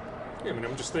train with. Yeah, I mean,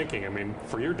 I'm just thinking,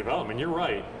 for your development, you're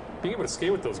right. Being able to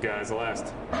skate with those guys the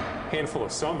last handful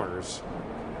of summers,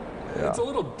 yeah. It's a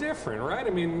little different, right?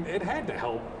 It had to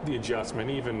help the adjustment,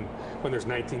 even when there's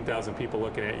 19,000 people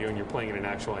looking at you and you're playing in an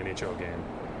actual NHL game.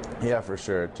 Yeah, for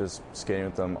sure. Just skating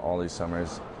with them all these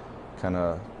summers kind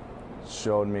of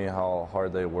showed me how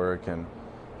hard they work and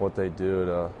what they do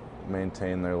to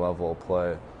maintain their level of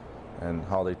play and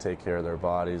how they take care of their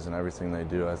bodies and everything they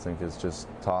do. I think it's just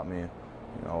taught me,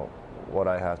 what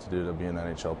I have to do to be an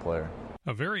NHL player.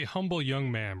 A very humble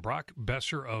young man, Brock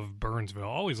Boeser of Burnsville.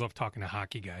 Always love talking to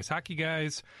hockey guys. Hockey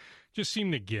guys just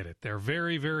seem to get it. They're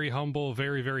very, very humble,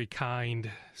 very, very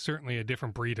kind. Certainly a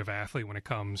different breed of athlete when it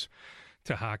comes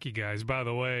to hockey guys. By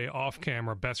the way, off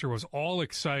camera, Boeser was all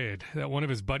excited that one of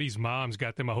his buddy's moms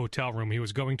got them a hotel room. He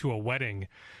was going to a wedding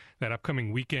that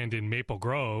upcoming weekend in Maple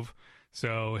Grove.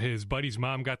 So his buddy's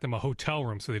mom got them a hotel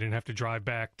room so they didn't have to drive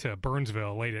back to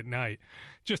Burnsville late at night.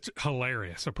 Just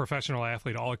hilarious. A professional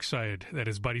athlete all excited that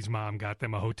his buddy's mom got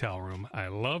them a hotel room. I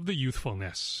love the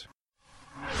youthfulness.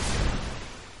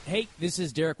 Hey, this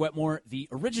is Derek Wetmore, the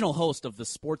original host of the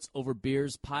Sports Over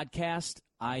Beers podcast.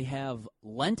 I have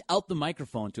lent out the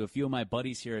microphone to a few of my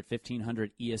buddies here at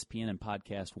 1500 ESPN and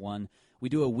Podcast One. We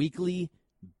do a weekly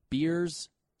beers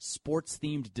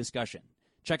sports-themed discussion.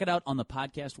 Check it out on the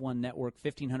Podcast One network,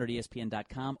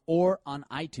 1500ESPN.com, or on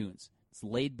iTunes. It's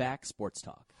laid-back sports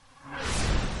talk.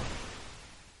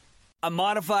 I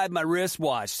modified my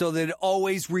wristwatch so that it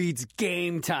always reads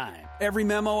game time. Every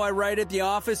memo I write at the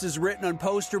office is written on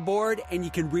poster board, and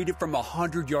you can read it from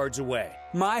 100 yards away.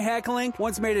 My heckling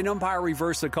once made an umpire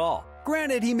reverse a call.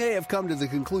 Granted, he may have come to the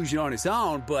conclusion on his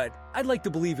own, but I'd like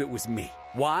to believe it was me.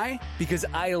 Why? Because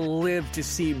I live to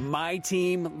see my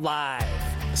team live.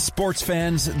 Sports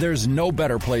fans, there's no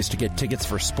better place to get tickets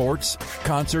for sports,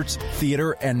 concerts,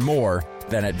 theater, and more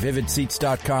than at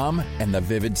VividSeats.com and the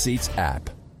Vivid Seats app.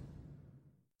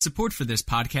 Support for this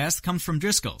podcast comes from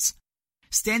Driscoll's,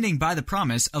 standing by the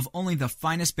promise of only the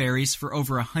finest berries for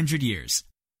over 100 years.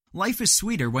 Life is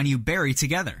sweeter when you berry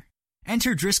together.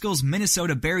 Enter Driscoll's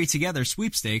Minnesota Berry Together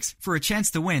sweepstakes for a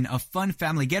chance to win a fun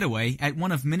family getaway at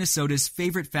one of Minnesota's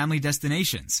favorite family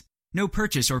destinations. No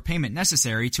purchase or payment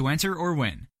necessary to enter or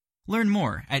win. Learn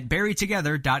more at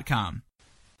berrytogether.com.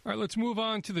 All right, let's move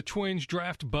on to the Twins.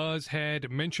 Draft Buzz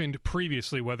had mentioned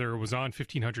previously, whether it was on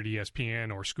 1500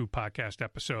 ESPN or Scoop Podcast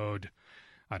episode,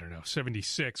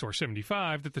 76 or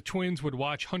 75, that the Twins would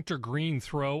watch Hunter Green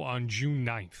throw on June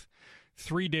 9th.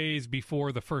 3 days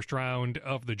before the first round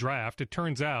of the draft. It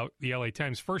turns out, the LA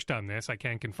Times first on this, I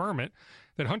can't confirm it,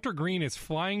 that Hunter Green is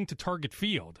flying to Target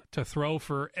Field to throw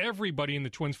for everybody in the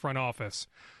Twins front office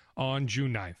on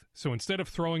June 9th. So instead of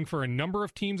throwing for a number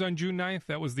of teams on June 9th,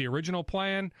 that was the original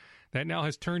plan, that now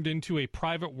has turned into a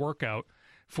private workout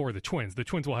for the Twins. The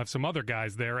Twins will have some other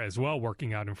guys there as well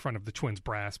working out in front of the Twins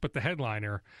brass, but the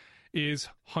headliner is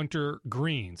Hunter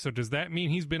Green. So does that mean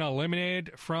he's been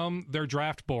eliminated from their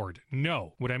draft board?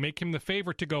 No. Would I make him the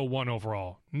favorite to go 1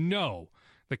 overall? No.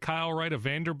 The Kyle Wright of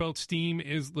Vanderbilt's team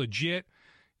is legit.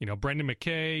 Brendan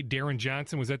McKay, Darren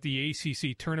Johnson was at the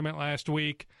ACC tournament last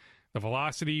week. The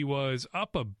velocity was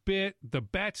up a bit. The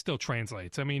bat still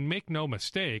translates. Make no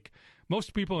mistake.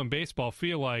 Most people in baseball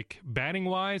feel like,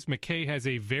 batting-wise, McKay has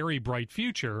a very bright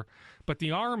future, but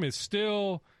the arm is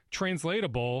still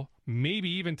translatable, maybe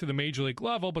even to the major league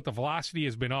level, but the velocity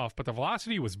has been off. But the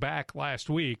velocity was back last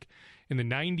week in the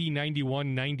 90,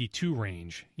 91, 92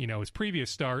 range. His previous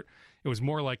start, it was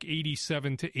more like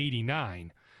 87 to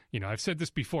 89. I've said this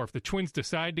before. If the Twins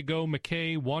decide to go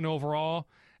McKay 1 overall,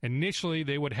 initially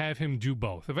they would have him do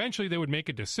both. Eventually they would make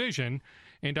a decision,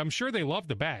 and I'm sure they love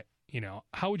the bat.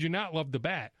 How would you not love the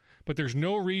bat? but there's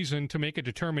no reason to make a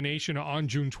determination on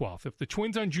June 12th. If the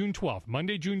Twins on June 12th,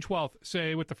 Monday, June 12th,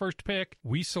 say with the first pick,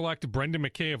 we select Brendan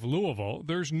McKay of Louisville,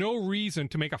 there's no reason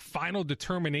to make a final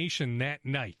determination that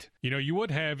night. You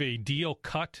would have a deal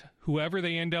cut whoever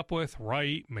they end up with,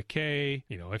 Wright, McKay,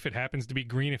 if it happens to be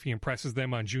Green, if he impresses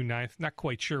them on June 9th. Not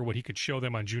quite sure what he could show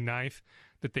them on June 9th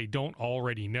that they don't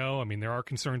already know. I mean, there are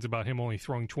concerns about him only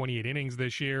throwing 28 innings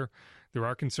this year. There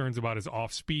are concerns about his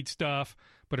off-speed stuff.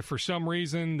 But if for some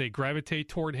reason they gravitate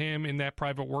toward him in that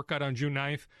private workout on June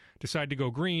 9th, decide to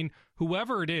go Green,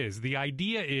 whoever it is, the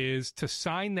idea is to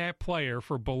sign that player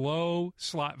for below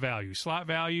slot value. Slot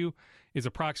value is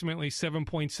approximately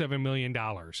 $7.7 million.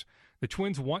 The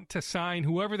Twins want to sign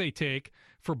whoever they take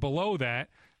for below that,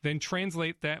 then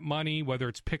translate that money, whether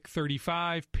it's pick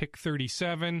 35, pick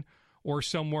 37, or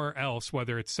somewhere else,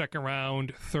 whether it's second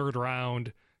round, third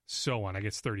round, so on. I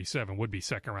guess 37 would be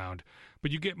second round.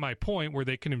 But you get my point, where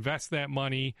they can invest that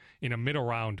money in a middle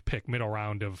round pick, middle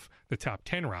round of the top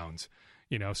 10 rounds.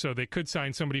 So they could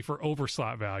sign somebody for over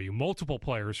slot value, multiple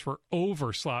players for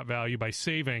over slot value by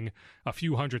saving a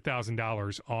few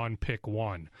 $100,000 on pick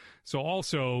 1. So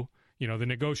also, the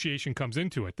negotiation comes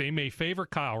into it. They may favor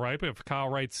Kyle Wright, but if Kyle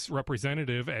Wright's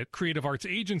representative at Creative Arts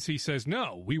Agency says,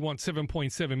 no, we want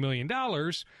 $7.7 million,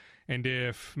 and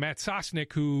if Matt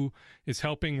Sosnick, who is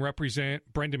helping represent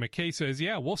Brendan McKay, says,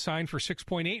 yeah, we'll sign for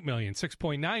 $6.8 million,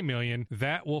 $6.9 million,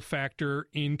 that will factor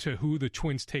into who the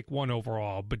Twins take 1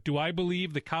 overall. But do I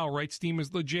believe the Kyle Wright's team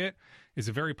is legit? Is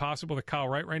it very possible that Kyle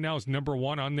Wright right now is number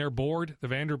 1 on their board, the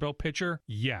Vanderbilt pitcher?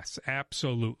 Yes,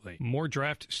 absolutely. More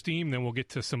draft steam, then we'll get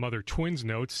to some other Twins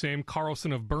notes. Sam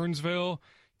Carlson of Burnsville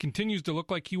continues to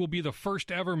look like he will be the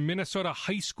first ever Minnesota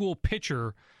high school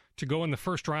pitcher to go in the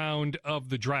first round of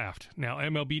the draft. Now,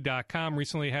 MLB.com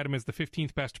recently had him as the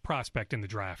 15th best prospect in the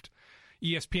draft.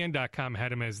 ESPN.com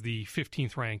had him as the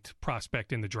 15th ranked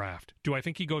prospect in the draft. Do I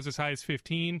think he goes as high as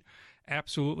 15?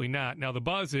 Absolutely not. Now, the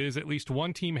buzz is at least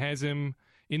one team has him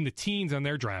in the teens on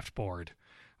their draft board.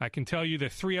 I can tell you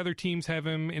that 3 other teams have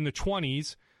him in the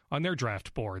 20s on their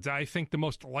draft boards. I think the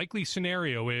most likely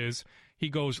scenario is he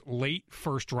goes late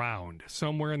first round,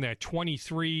 somewhere in that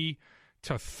 23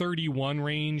 to 31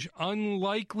 range.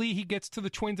 Unlikely he gets to the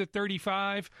Twins at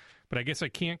 35, but I guess I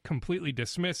can't completely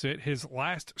dismiss it. His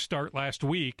last start last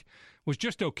week was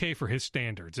just okay for his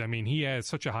standards. I mean, he has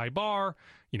such a high bar.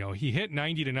 He hit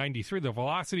 90 to 93. The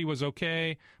velocity was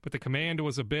okay, but the command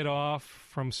was a bit off.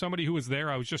 From somebody who was there,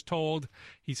 I was just told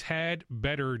he's had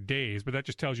better days, but that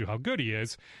just tells you how good he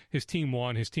is. His team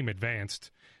won. His team advanced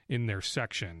in their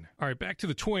section. All right, back to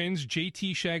the Twins.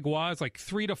 JT Chargois is like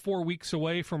 3 to 4 weeks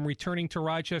away from returning to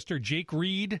Rochester. Jake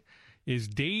Reed is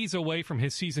days away from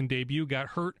his season debut. Got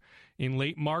hurt in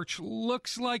late March.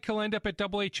 Looks like he'll end up at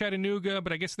AA Chattanooga,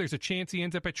 but I guess there's a chance he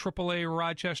ends up at AAA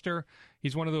Rochester.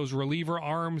 He's one of those reliever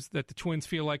arms that the Twins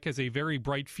feel like has a very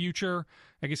bright future.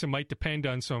 I guess it might depend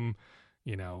on some,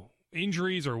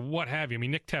 injuries or what have you. I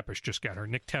mean, Nick Tepesch just got hurt.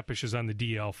 Nick Tepesch is on the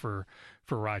DL for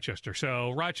Rochester.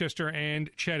 So Rochester and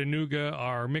Chattanooga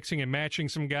are mixing and matching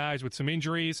some guys with some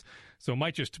injuries. So it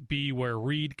might just be where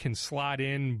Reed can slot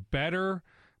in better,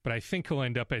 but I think he'll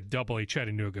end up at AA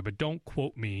Chattanooga. But don't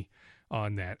quote me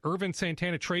on that. Irvin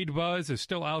Santana trade buzz is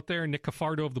still out there. Nick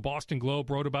Cafardo of the Boston Globe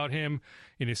wrote about him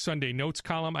in his Sunday Notes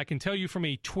column. I can tell you from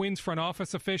a Twins front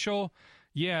office official,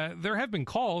 yeah, there have been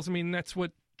calls. I mean, that's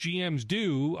what GMs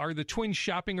do. Are the Twins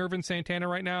shopping Irvin Santana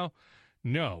right now?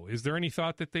 No. Is there any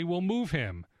thought that they will move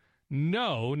him?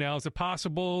 No. Now, is it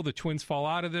possible the Twins fall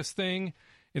out of this thing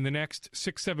in the next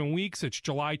 6-7 weeks? It's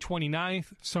July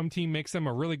 29th. Some team makes them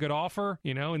a really good offer.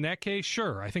 In that case,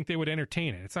 sure, I think they would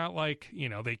entertain it. It's not like,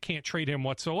 they can't trade him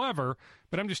whatsoever,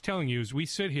 but I'm just telling you, as we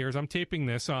sit here, as I'm taping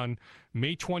this on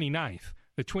May 29th,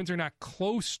 the Twins are not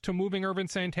close to moving Irvin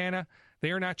Santana. They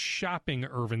are not shopping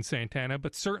Irvin Santana,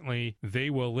 but certainly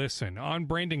they will listen. On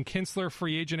Brandon Kintzler,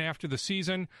 free agent after the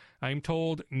season, I'm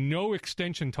told no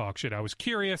extension talks yet. I was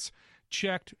curious,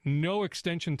 checked, no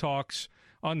extension talks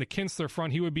on the Kintzler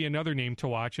front. He would be another name to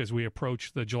watch as we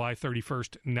approach the July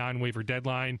 31st non-waiver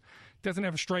deadline. Doesn't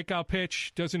have a strikeout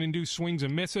pitch, doesn't induce swings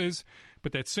and misses,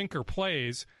 but that sinker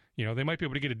plays. They might be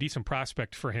able to get a decent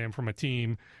prospect for him from a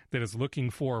team that is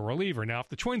looking for a reliever. Now, if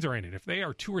the Twins are in it, if they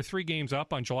are 2 or 3 games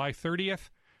up on July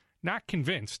 30th, not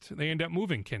convinced, they end up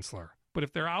moving Kintzler. But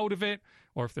if they're out of it,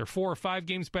 or if they're 4 or 5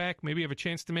 games back, maybe have a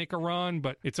chance to make a run,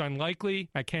 but it's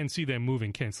unlikely, I can see them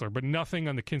moving Kintzler. But nothing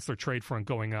on the Kintzler trade front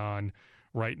going on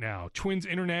right now. Twins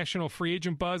international free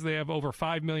agent buzz, they have over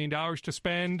 $5 million to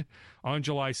spend on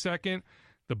July 2nd.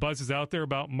 The buzz is out there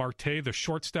about Marte, the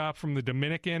shortstop from the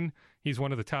Dominican. He's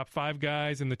one of the top 5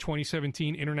 guys in the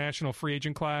 2017 international free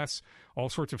agent class. All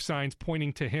sorts of signs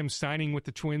pointing to him signing with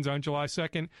the Twins on July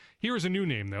 2nd. Here's a new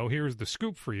name, though. Here's the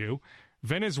scoop for you.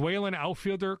 Venezuelan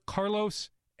outfielder Carlos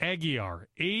Aguiar,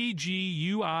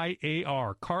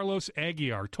 Aguiar, Carlos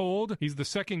Aguiar, told he's the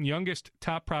second youngest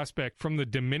top prospect from the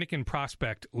Dominican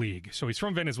Prospect League. So he's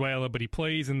from Venezuela, but he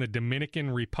plays in the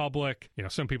Dominican Republic. You know,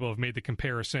 some people have made the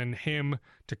comparison, him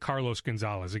to Carlos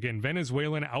Gonzalez. Again,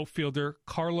 Venezuelan outfielder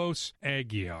Carlos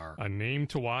Aguiar, a name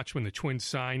to watch when the Twins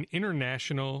sign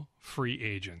international free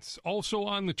agents. Also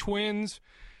on the Twins,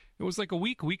 it was like a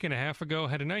week and a half ago.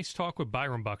 Had a nice talk with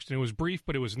Byron Buxton. It was brief,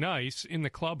 but it was nice in the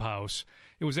clubhouse.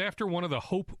 It was after one of the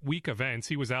Hope Week events.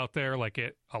 He was out there like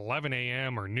at 11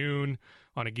 a.m. or noon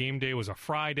on a game day. It was a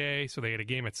Friday, so they had a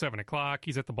game at 7 o'clock.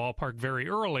 He's at the ballpark very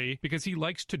early because he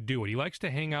likes to do it. He likes to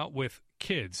hang out with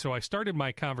kids. So I started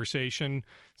my conversation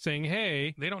saying,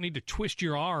 hey, they don't need to twist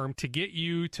your arm to get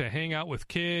you to hang out with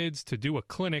kids, to do a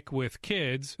clinic with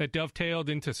kids. That dovetailed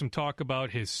into some talk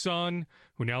about his son,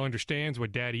 who now understands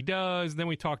what daddy does. Then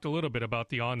we talked a little bit about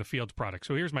the on-the-field product.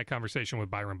 So here's my conversation with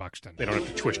Byron Buxton. They don't have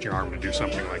to twist your arm to do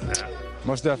something like that.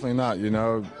 Most definitely not. You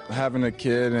know, having a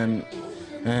kid and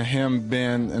him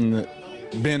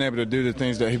being able to do the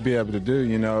things that he'd be able to do,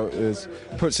 you know,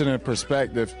 puts it in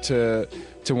perspective to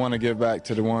want to give back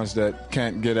to the ones that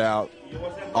can't get out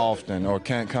often or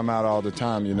can't come out all the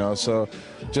time, you know. So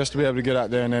just to be able to get out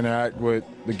there and interact with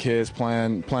the kids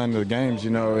playing the games,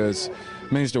 you know,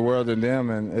 means the world to them,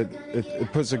 and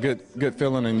it puts a good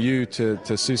feeling in you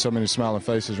to see so many smiling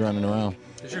faces running around.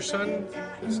 Is your son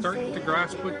starting to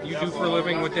grasp what you do for a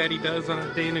living, what Daddy does on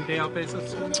a day-in and day-out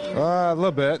basis? A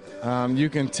little bit. You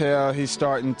can tell he's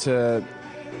starting to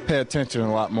pay attention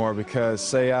a lot more because,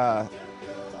 say, I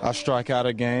strike out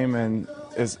a game and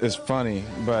it's funny,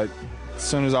 but as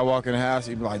soon as I walk in the house,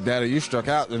 he'd be like, Daddy, you struck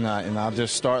out tonight. And I'll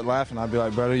just start laughing. I'd be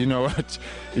like, brother, you know what?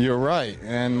 You're right.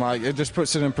 And, like, it just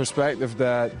puts it in perspective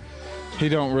that he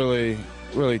don't really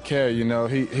care, you know.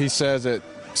 He says it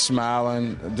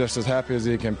smiling, just as happy as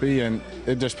he can be, and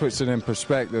it just puts it in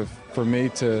perspective for me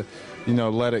to, you know,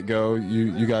 let it go.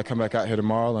 You got to come back out here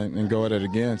tomorrow and go at it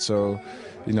again. So,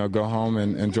 you know, go home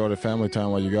and enjoy the family time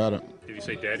while you got it. Did you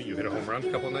say, Daddy, you hit a home run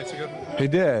a couple of nights ago? He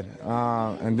did.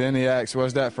 And then he asked,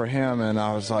 was that for him? And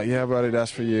I was like, yeah, buddy,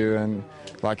 that's for you. And,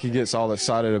 like, he gets all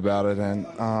excited about it. And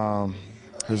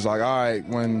he was like, all right,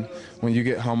 when you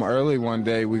get home early one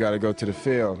day, we got to go to the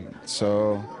field.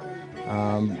 So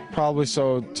probably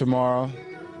so tomorrow,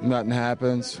 nothing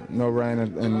happens, no rain,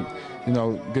 and you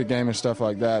know, good game and stuff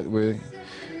like that. We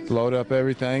load up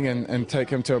everything and take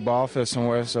him to a ball field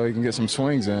somewhere so he can get some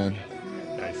swings in.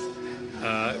 Nice.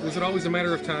 Was it always a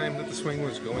matter of time that the swing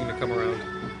was going to come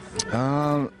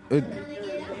around?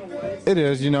 It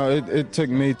is. You know, it took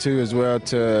me too as well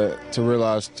to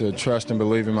realize, to trust and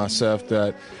believe in myself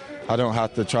that I don't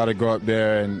have to try to go up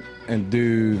there and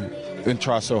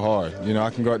try so hard. You know, I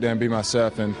can go out there and be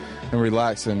myself and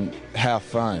relax and have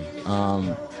fun.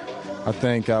 I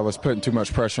think I was putting too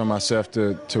much pressure on myself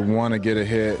to want to get a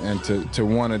hit and to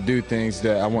want to do things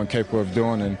that I wasn't capable of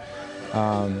doing.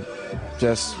 And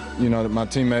just, you know, my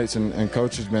teammates and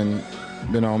coaches been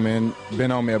on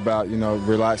me about, you know,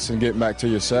 relaxing, getting back to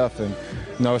yourself, and,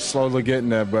 you know, slowly getting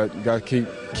there, but you got to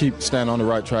keep standing on the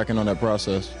right track and on that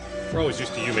process. We're always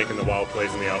used to you making the wild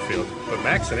plays in the outfield, but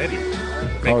Max and Eddie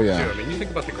make them too. I mean, you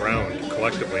think about the ground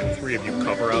collectively, the three of you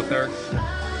cover out there,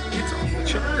 it's off the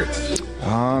charts.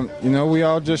 You know, we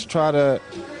all just try to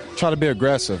be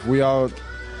aggressive. We all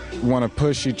want to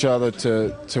push each other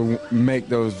to make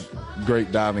those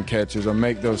great diving catches or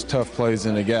make those tough plays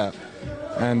in the gap.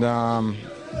 And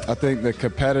I think the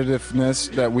competitiveness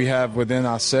that we have within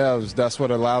ourselves, that's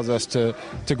what allows us to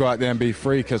go out there and be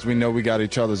free, because we know we got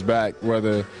each other's back.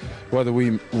 Whether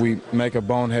we make a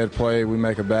bonehead play, we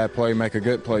make a bad play, make a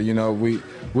good play, you know,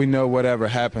 we know whatever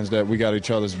happens that we got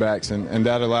each other's backs, and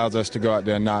that allows us to go out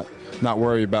there and not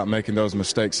worry about making those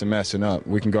mistakes and messing up.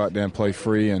 We can go out there and play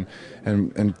free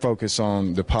and focus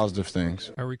on the positive things.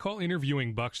 I recall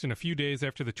interviewing Buxton a few days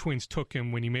after the Twins took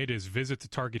him when he made his visit to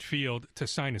Target Field to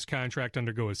sign his contract,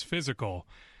 undergo his physical.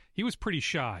 He was pretty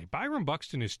shy. Byron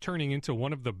Buxton is turning into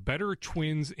one of the better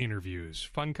Twins interviews.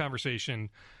 Fun conversation,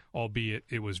 albeit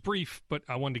it was brief, but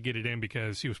I wanted to get it in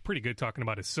because he was pretty good talking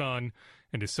about his son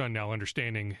and his son now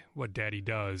understanding what Daddy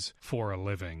does for a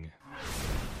living.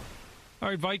 All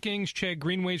right, Vikings. Chad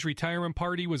Greenway's retirement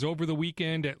party was over the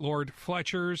weekend at Lord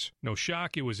Fletcher's. No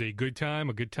shock, it was a good time.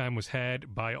 A good time was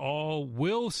had by all.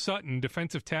 Will Sutton,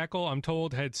 defensive tackle, I'm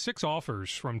told, had 6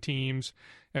 offers from teams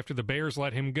after the Bears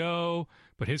let him go,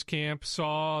 but his camp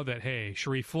saw that, hey,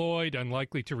 Sharif Floyd,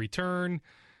 unlikely to return.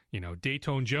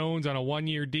 Dayton Jones on a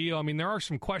 1-year deal. I mean, there are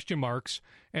some question marks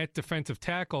at defensive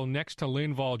tackle next to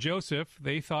Linval Joseph.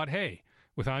 They thought, hey,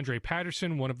 with Andre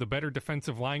Patterson, one of the better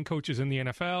defensive line coaches in the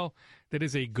NFL, that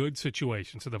is a good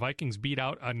situation. So the Vikings beat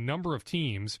out a number of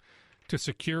teams to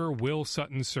secure Will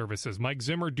Sutton's services. Mike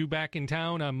Zimmer due back in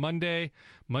town on Monday,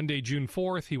 June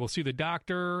 4th. He will see the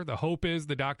doctor. The hope is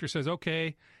the doctor says,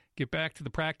 okay, get back to the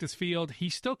practice field. He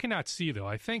still cannot see, though.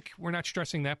 I think we're not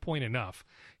stressing that point enough.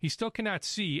 He still cannot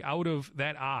see out of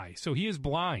that eye. So he is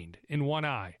blind in one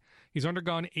eye. He's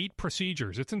undergone 8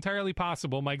 procedures. It's entirely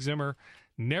possible Mike Zimmer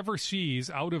never sees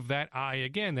out of that eye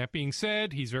again. That being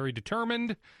said, he's very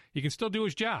determined. He can still do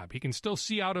his job. He can still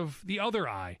see out of the other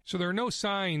eye. So there are no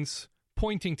signs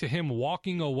pointing to him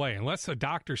walking away, unless a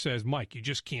doctor says, Mike, you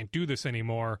just can't do this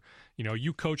anymore.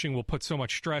 You coaching will put so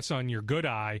much stress on your good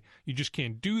eye. You just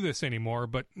can't do this anymore.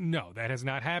 But no, that has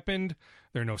not happened.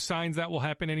 There are no signs that will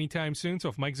happen anytime soon. So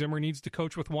if Mike Zimmer needs to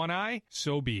coach with one eye,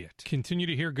 so be it. Continue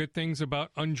to hear good things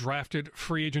about undrafted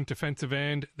free agent defensive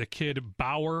end, the kid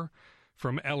Boeser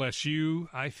from LSU.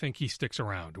 I think he sticks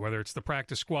around, whether it's the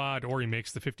practice squad or he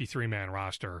makes the 53-man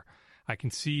roster. I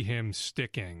can see him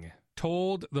sticking.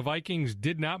 Told the Vikings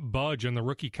did not budge on the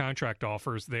rookie contract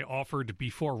offers they offered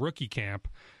before rookie camp.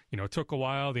 It took a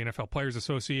while. The NFL Players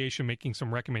Association making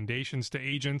some recommendations to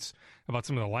agents about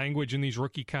some of the language in these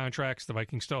rookie contracts. The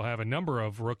Vikings still have a number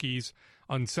of rookies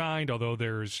unsigned, although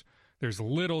there's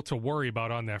little to worry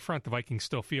about on that front. The Vikings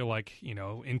still feel like,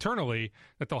 internally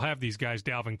that they'll have these guys,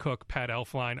 Dalvin Cook, Pat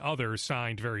Elflein, others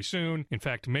signed very soon. In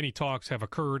fact, many talks have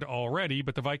occurred already,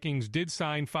 but the Vikings did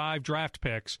sign 5 draft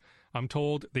picks. I'm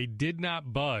told they did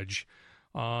not budge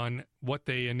on what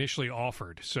they initially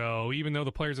offered. So even though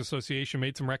the Players Association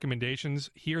made some recommendations,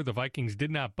 here the Vikings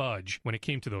did not budge when it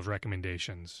came to those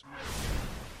recommendations.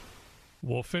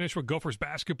 We'll finish with Gophers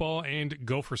basketball and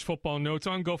Gophers football notes.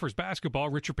 On Gophers basketball,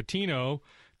 Richard Pitino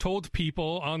told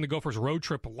people on the Gophers road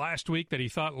trip last week that he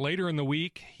thought later in the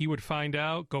week he would find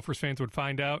out, Gophers fans would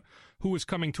find out, who was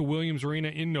coming to Williams Arena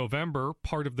in November,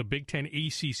 part of the Big Ten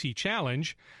ACC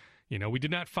Challenge. We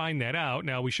did not find that out.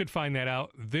 Now, we should find that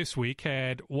out this week.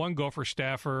 Had one Gopher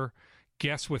staffer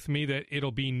guess with me that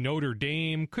it'll be Notre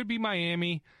Dame, could be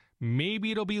Miami,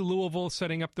 maybe it'll be Louisville,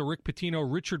 setting up the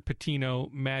Richard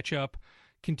Pitino matchup.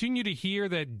 Continue to hear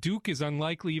that Duke is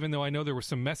unlikely, even though I know there was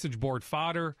some message board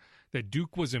fodder that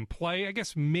Duke was in play. I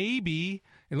guess maybe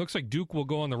it looks like Duke will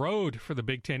go on the road for the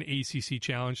Big Ten ACC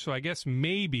Challenge. So I guess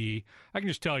maybe, I can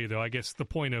just tell you though, I guess the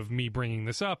point of me bringing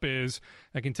this up is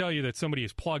I can tell you that somebody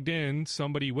is plugged in,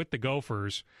 somebody with the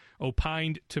Gophers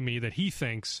opined to me that he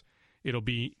thinks it'll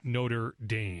be Notre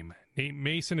Dame. Nate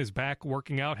Mason is back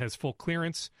working out, has full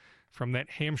clearance from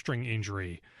that hamstring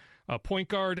injury. Point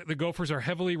guard, the Gophers are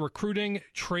heavily recruiting.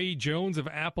 Trey Jones of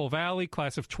Apple Valley,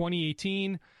 class of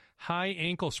 2018, high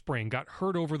ankle sprain, got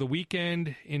hurt over the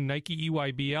weekend in Nike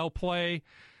EYBL play.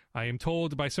 I am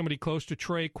told by somebody close to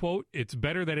Trey, quote, it's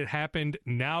better that it happened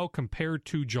now compared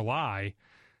to July.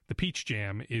 The Peach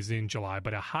Jam is in July,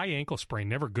 but a high ankle sprain,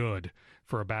 never good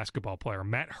for a basketball player.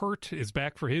 Matt Hurt is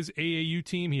back for his AAU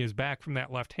team. He is back from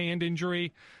that left hand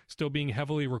injury, still being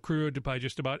heavily recruited by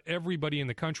just about everybody in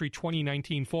the country.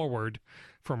 2019 forward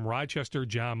from Rochester,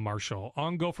 John Marshall.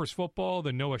 On Gophers football,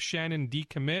 the Noah Shannon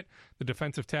decommit, the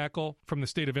defensive tackle from the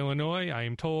state of Illinois. I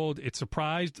am told it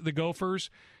surprised the Gophers.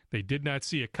 They did not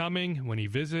see it coming. When he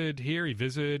visited here, he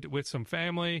visited with some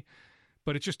family.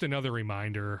 But it's just another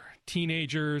reminder.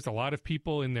 Teenagers, a lot of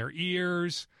people in their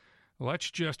ears.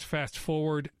 Let's just fast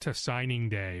forward to signing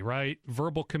day, right?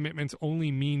 Verbal commitments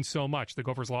only mean so much. The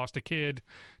Gophers lost a kid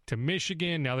to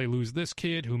Michigan. Now they lose this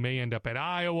kid who may end up at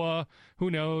Iowa.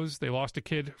 Who knows? They lost a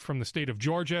kid from the state of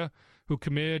Georgia who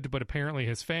committed, but apparently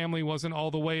his family wasn't all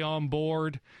the way on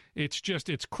board. It's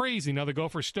crazy. Now the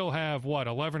Gophers still have,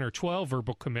 11 or 12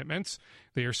 verbal commitments.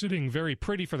 They are sitting very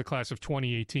pretty for the class of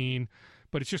 2018.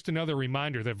 But it's just another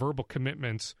reminder that verbal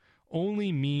commitments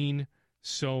only mean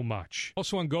so much.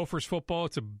 Also on Gophers football,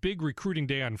 it's a big recruiting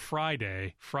day on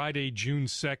Friday, June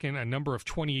 2nd. A number of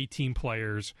 2018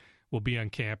 players will be on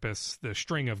campus. The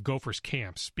string of Gophers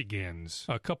camps begins.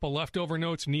 A couple leftover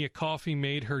notes. Nia Coffey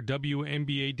made her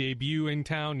WNBA debut in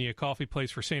town. Nia Coffey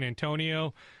plays for San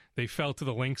Antonio. They fell to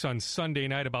the Lynx on Sunday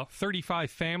night. About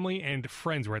 35 family and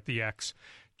friends were at the X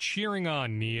cheering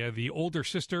on Nia, the older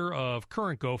sister of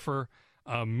current Gopher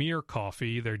Amir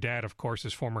Coffey. Their dad, of course,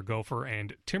 is former Gopher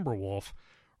and Timberwolf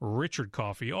Richard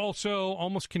Coffey. Also,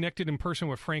 almost connected in person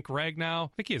with Frank Ragnow.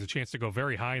 I think he has a chance to go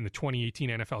very high in the 2018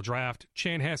 NFL Draft.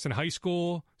 Chanhassen High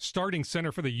School, starting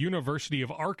center for the University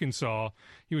of Arkansas.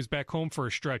 He was back home for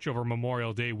a stretch over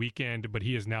Memorial Day weekend, but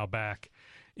he is now back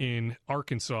in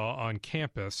Arkansas on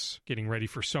campus, getting ready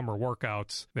for summer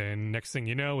workouts. Then next thing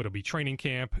you know, it'll be training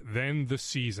camp, then the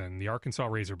season. The Arkansas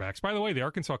Razorbacks. By the way, the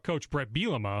Arkansas coach, Brett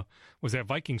Bielema, was at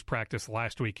Vikings practice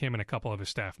last week, him and a couple of his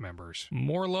staff members.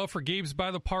 More love for Gabe's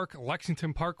by the Park,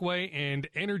 Lexington Parkway, and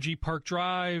Energy Park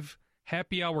Drive.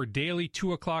 Happy hour daily,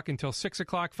 2 o'clock until 6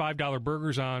 o'clock, $5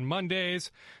 burgers on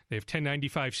Mondays. They have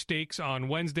 $10.95 steaks on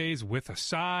Wednesdays with a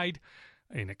side.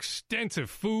 An extensive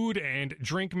food and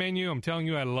drink menu. I'm telling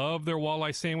you, I love their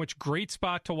walleye sandwich. Great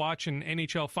spot to watch an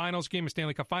NHL Finals game, a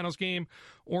Stanley Cup Finals game,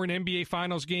 or an NBA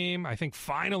Finals game. I think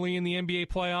finally in the NBA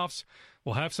playoffs,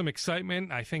 we'll have some excitement.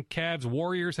 I think Cavs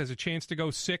Warriors has a chance to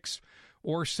go 6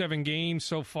 or 7 games.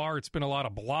 So far, it's been a lot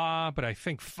of blah, but I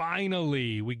think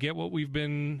finally we get what we've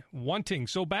been wanting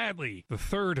so badly. The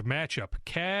third matchup,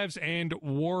 Cavs and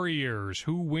Warriors.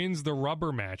 Who wins the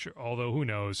rubber match? Although, who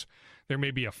knows? There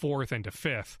may be a fourth and a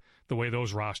fifth, the way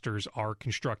those rosters are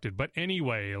constructed. But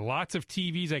anyway, lots of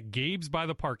TVs at Gabe's by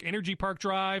the Park. Energy Park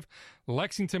Drive,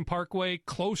 Lexington Parkway,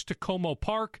 close to Como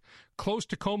Park, close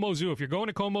to Como Zoo. If you're going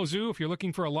to Como Zoo, if you're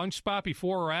looking for a lunch spot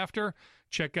before or after,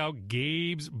 check out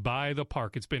Gabe's by the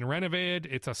Park. It's been renovated.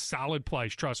 It's a solid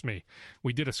place, trust me.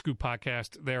 We did a Scoop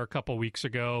podcast there a couple weeks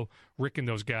ago. Rick and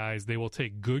those guys, they will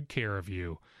take good care of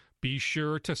you. Be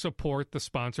sure to support the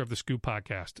sponsor of the Scoop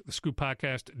Podcast. The Scoop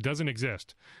Podcast doesn't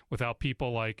exist without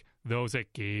people like those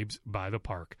at Gabe's by the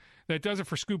Park. That does it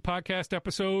for Scoop Podcast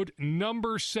episode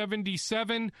number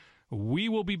 77. We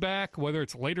will be back, whether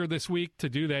it's later this week, to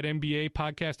do that NBA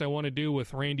podcast I want to do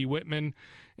with Randy Whitman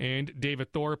and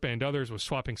David Thorpe and others. Was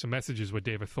swapping some messages with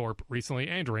David Thorpe recently,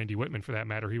 and Randy Whitman for that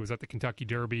matter. He was at the Kentucky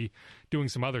Derby doing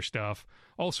some other stuff.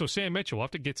 Also, Sam Mitchell. We'll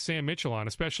have to get Sam Mitchell on,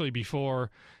 especially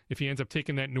before, if he ends up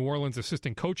taking that New Orleans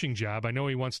assistant coaching job. I know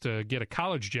he wants to get a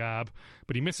college job,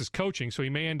 but he misses coaching, so he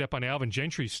may end up on Alvin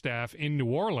Gentry's staff in New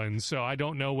Orleans. So I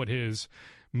don't know what his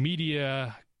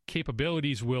media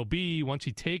capabilities will be once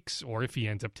he takes, or if he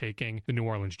ends up taking, the New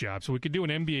Orleans job. So we could do an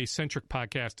NBA-centric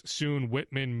podcast soon.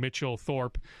 Whitman, Mitchell,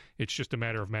 Thorpe. It's just a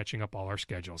matter of matching up all our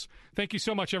schedules. Thank you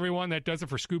so much, everyone. That does it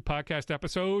for Scoop Podcast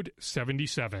episode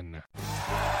 77.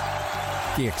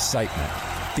 The excitement,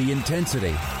 the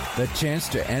intensity, the chance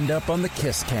to end up on the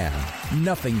Kiss Cam.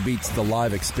 Nothing beats the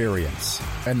live experience.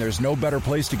 And there's no better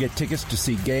place to get tickets to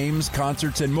see games,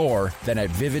 concerts, and more than at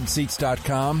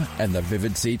VividSeats.com and the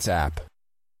Vivid Seats app.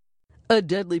 A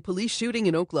deadly police shooting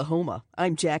in Oklahoma.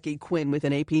 I'm Jackie Quinn with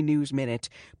an AP News Minute.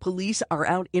 Police are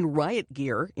out in riot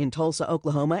gear in Tulsa,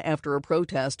 Oklahoma after a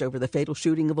protest over the fatal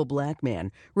shooting of a black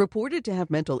man, reported to have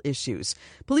mental issues.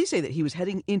 Police say that he was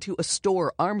heading into a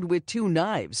store armed with 2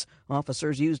 knives.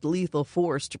 Officers used lethal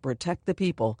force to protect the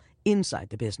people inside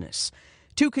the business.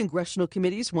 2 congressional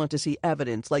committees want to see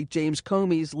evidence like James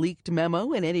Comey's leaked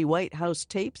memo and any White House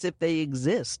tapes, if they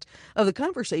exist, of the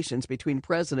conversations between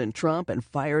President Trump and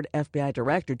fired FBI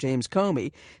Director James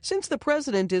Comey, since the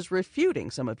president is refuting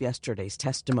some of yesterday's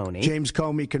testimony. James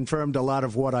Comey confirmed a lot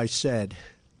of what I said,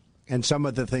 and some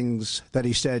of the things that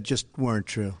he said just weren't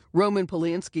true. Roman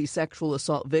Polanski's sexual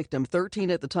assault victim, 13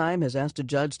 at the time, has asked a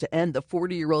judge to end the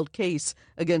 40-year-old case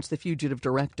against the fugitive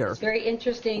director. It's very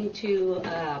interesting to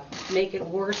make it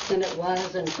worse than it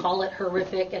was and call it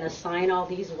horrific and assign all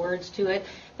these words to it,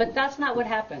 but that's not what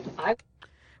happened.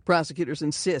 Prosecutors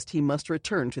insist he must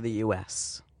return to the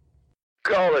U.S.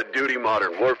 Call of Duty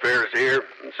Modern Warfare is here,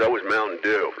 and so is Mountain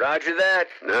Dew. Roger that.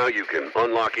 Now you can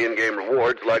unlock in-game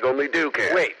rewards like only Dew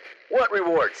can. Wait, what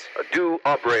rewards? A Dew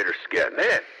Operator Skin.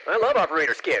 Man, I love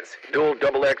Operator Skins. Dual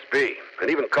Double XP,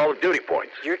 and even Call of Duty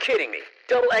points. You're kidding me.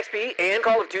 Double XP and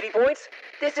Call of Duty points?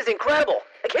 This is incredible.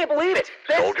 I can't believe it.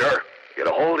 Soldier, get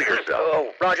a hold of yourself.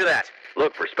 Oh, roger that.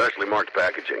 Look for specially marked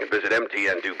packaging and visit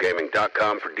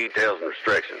mtndewgaming.com for details and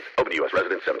restrictions. Open to U.S.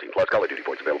 residents 17 plus. Call of Duty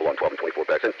points available on 12 and 24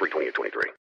 packs and 3/20 and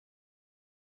 23.